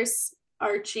course,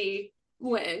 Archie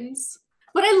wins.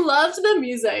 But I loved the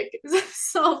music.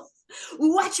 So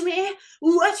watch me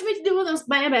do this,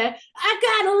 baby. I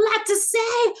got a lot to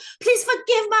say. Please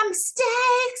forgive my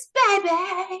mistakes, baby.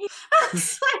 I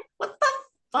was like, what the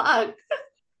fuck?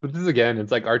 But this is again,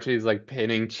 it's like Archie's like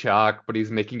pinning Chuck, but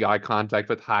he's making eye contact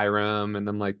with Hiram, and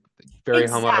then like very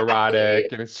homoerotic, Exactly.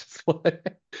 and it's just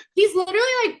like, He's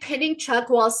literally like pinning Chuck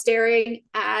while staring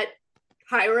at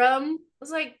Hiram. I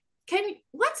was like,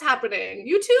 what's happening?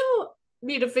 You two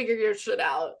need to figure your shit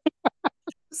out.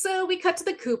 So we cut to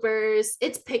the Coopers.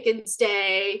 It's Pickens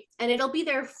Day, and it'll be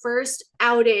their first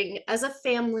outing as a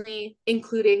family,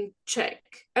 including Chick.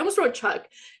 I almost wrote Chuck,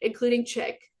 including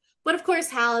Chick. But of course,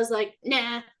 Hal is like,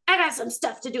 nah, I got some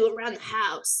stuff to do around the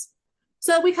house.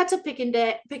 So we cut to Pickens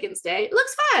Day. It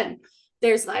looks fun.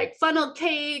 There's like funnel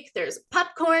cake, there's a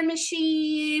popcorn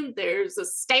machine, there's a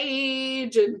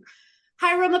stage, and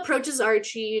Hiram approaches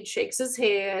Archie and shakes his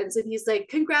hands, and he's like,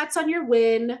 congrats on your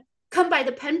win. Come by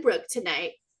the Pembroke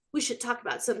tonight. We should talk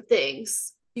about some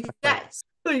things. You guys,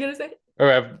 what are you gonna say?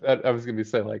 or I was gonna be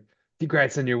saying like,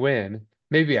 congrats on your win.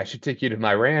 Maybe I should take you to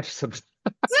my ranch sometime.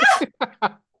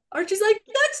 Archie's like,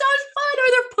 that sounds fun.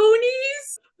 Are there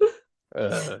ponies?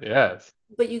 Yes.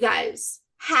 But you guys,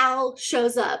 Hal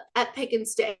shows up at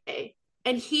Pickens Day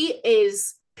and he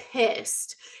is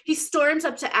pissed. He storms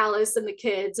up to Alice and the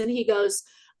kids and he goes,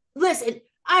 listen,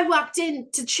 I walked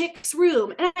into Chick's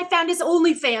room and I found his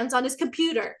OnlyFans on his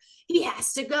computer. He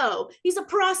has to go. He's a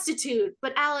prostitute.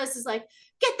 But Alice is like,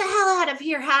 get the hell out of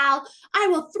here, Hal. I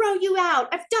will throw you out.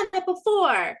 I've done it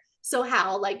before. So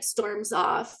Hal like storms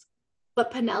off. But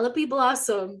Penelope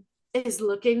Blossom is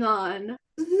looking on.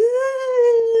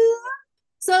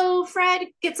 So Fred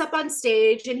gets up on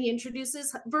stage and he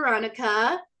introduces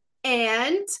Veronica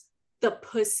and the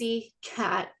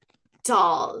Pussycat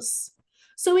Dolls.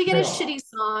 So we get a shitty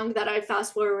song that I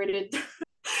fast forwarded.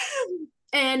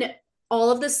 And all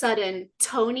of a sudden,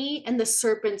 Tony and the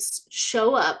serpents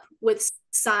show up with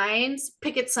signs,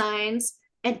 picket signs,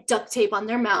 and duct tape on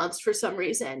their mouths for some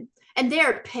reason. And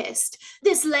they're pissed.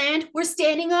 This land we're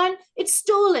standing on, it's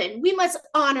stolen. We must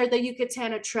honor the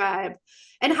Yucatana tribe.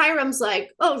 And Hiram's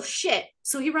like, oh shit.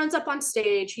 So he runs up on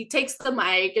stage, he takes the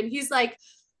mic, and he's like,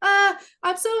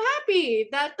 I'm so happy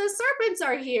that the serpents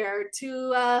are here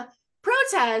to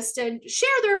protest and share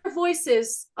their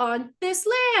voices on this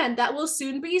land that will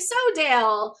soon be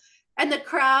Sodale. And the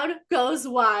crowd goes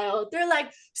wild. They're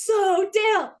like,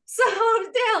 Sodale,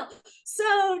 Sodale,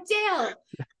 Sodale.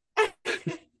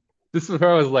 This is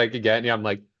where I was like, again, yeah, I'm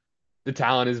like, the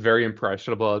talent is very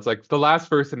impressionable. It's like the last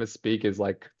person to speak is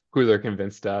like who they're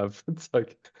convinced of. It's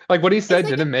like what he It's said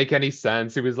like, didn't make any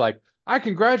sense. He was like, I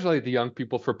congratulate the young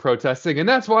people for protesting, and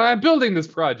that's why I'm building this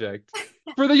project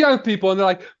for the young people. And they're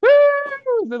like,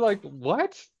 woo! They're like,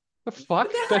 what the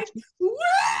fuck? they're like, That's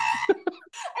what?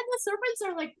 And the serpents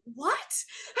are like, what?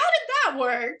 How did that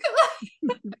work?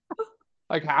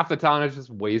 like half the talent is just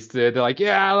wasted. They're like,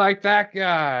 yeah, I like that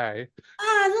guy.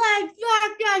 I like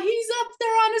that guy. He's up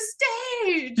there on a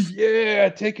stage. Yeah,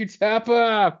 take your tap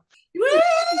off.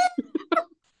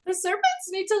 The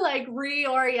serpents need to like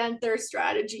reorient their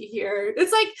strategy here.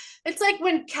 It's like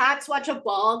when cats watch a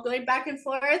ball going back and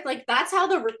forth. Like that's how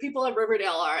the people of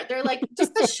Riverdale are. They're like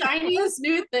just the shiniest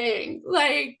new thing.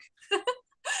 Like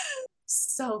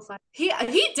so fun. He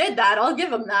did that. I'll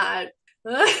give him that.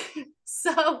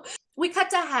 So we cut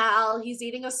to Hal. He's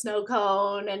eating a snow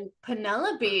cone, and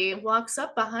Penelope walks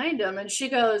up behind him, and she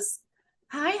goes,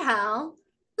 "Hi, Hal.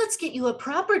 Let's get you a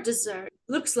proper dessert.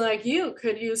 Looks like you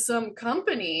could use some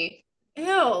company."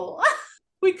 Ew.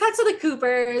 We cut to the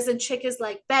Coopers, and Chick is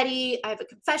like, Betty, I have a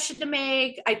confession to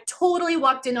make. I totally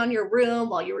walked in on your room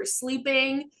while you were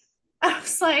sleeping. I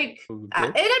was like,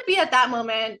 it'd be at that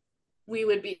moment we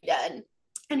would be dead.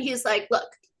 And he's like, look,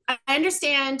 I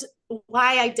understand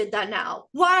why I did that now,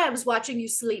 why I was watching you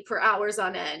sleep for hours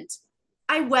on end.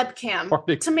 I webcam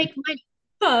Farting, to make money.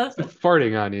 Huh?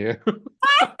 farting on you.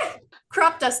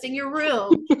 Crop dusting your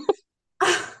room.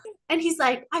 And he's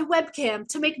like, I webcam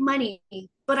to make money,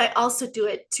 but I also do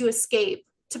it to escape,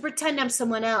 to pretend I'm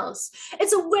someone else.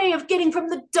 It's a way of getting from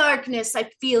the darkness I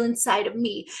feel inside of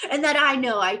me, and that I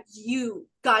know you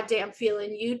goddamn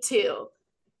feeling you too.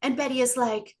 And Betty is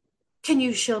like, can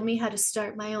you show me how to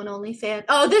start my own OnlyFans?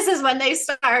 Oh, this is when they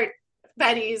start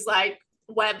Betty's like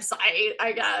website,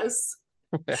 I guess.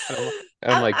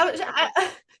 I'm like,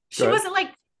 She go ahead. wasn't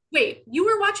like, wait, you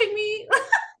were watching me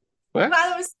What?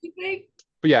 while I was sleeping?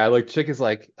 But yeah, like Chick is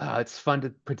like, oh, it's fun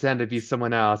to pretend to be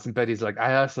someone else. And Betty's like,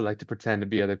 I also like to pretend to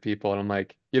be other people. And I'm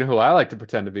like, you know who I like to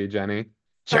pretend to be, Jenny? Like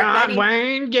John Betty.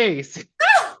 Wayne Gacy.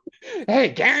 Hey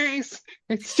guys,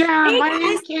 it's John Hey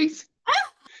Wayne guys, Gacy.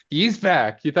 He's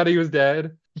back. You thought he was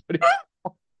dead?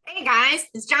 hey guys,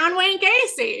 it's John Wayne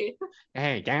Gacy.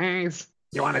 Hey guys,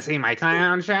 you want to see my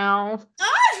clown show?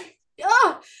 Oh,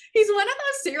 oh, he's one of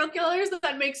those serial killers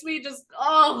that makes me just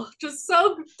so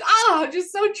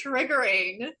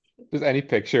triggering. Just any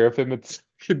picture of him, it's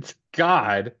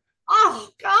God. Oh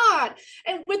God!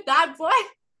 And with that voice,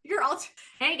 you're all,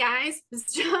 hey guys,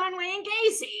 it's John Wayne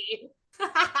Gacy.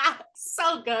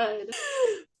 So good.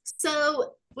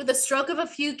 So, with a stroke of a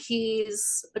few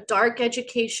keys, a dark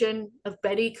education of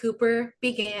Betty Cooper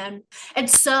began, and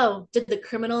so did the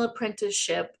criminal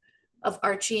apprenticeship of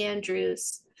Archie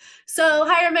Andrews. So,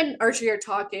 Hiram and Archie are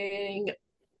talking.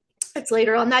 It's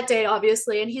later on that day,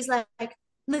 obviously, and he's like,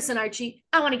 listen, Archie,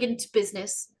 I want to get into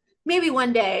business. Maybe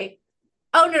one day.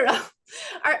 Oh, no, no.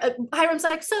 Hiram's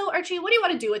like, so Archie, what do you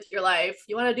want to do with your life?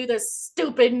 You want to do this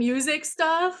stupid music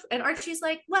stuff? And Archie's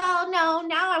like, well, no,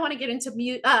 now I want to get into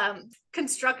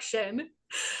construction.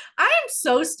 I am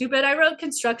so stupid. I wrote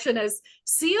construction as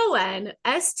CONSTRUCKTION.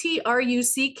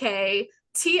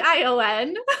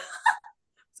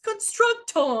 It's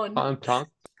constructon. Tonk.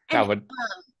 And That would.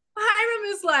 Hiram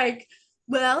is like,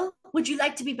 well, would you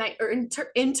like to be my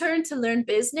intern to learn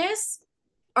business?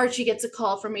 Archie gets a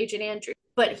call from Agent Andrew,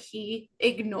 but he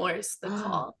ignores the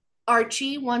call.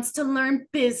 Archie wants to learn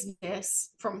business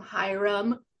from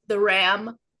Hiram, the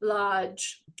Ram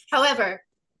Lodge. However,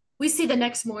 we see the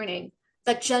next morning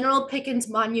that General Pickens'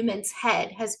 monument's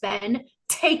head has been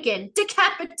taken,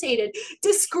 decapitated,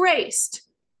 disgraced.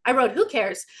 I wrote, who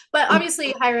cares? But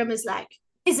obviously, Hiram is like,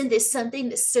 isn't this something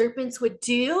the serpents would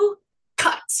do?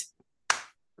 Cut.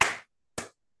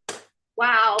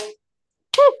 Wow.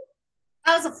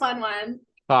 That was a fun one.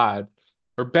 God.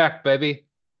 We're back, baby.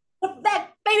 We're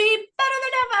back, baby, better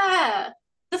than ever.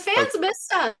 The fans Like,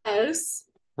 missed us.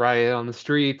 riot on the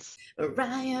streets. A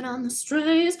riot on the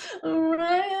streets, a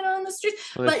riot on the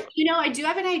streets. Well, But I do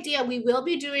have an idea. We will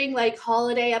be doing like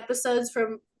holiday episodes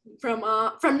from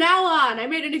now on. I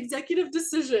made an executive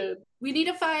decision. We need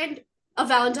to find a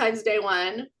Valentine's Day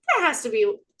one. There has to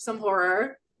be some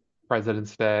horror.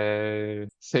 President's Day,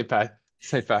 St.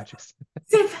 Patrick's,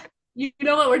 You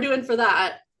know what we're doing for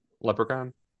that?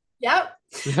 Leprechaun. Yep.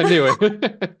 I knew it.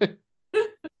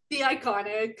 The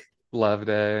iconic Love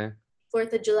Day.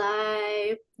 4th of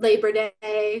July, Labor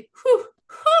Day. Whew,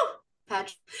 whew.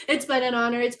 Patrick, it's been an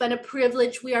honor. It's been a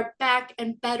privilege. We are back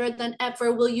and better than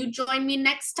ever. Will you join me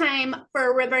next time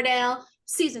for Riverdale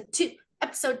Season 2,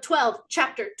 Episode 12,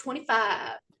 Chapter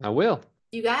 25? I will.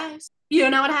 You guys, you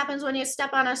know what happens when you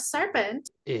step on a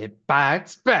serpent? It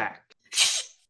bites back.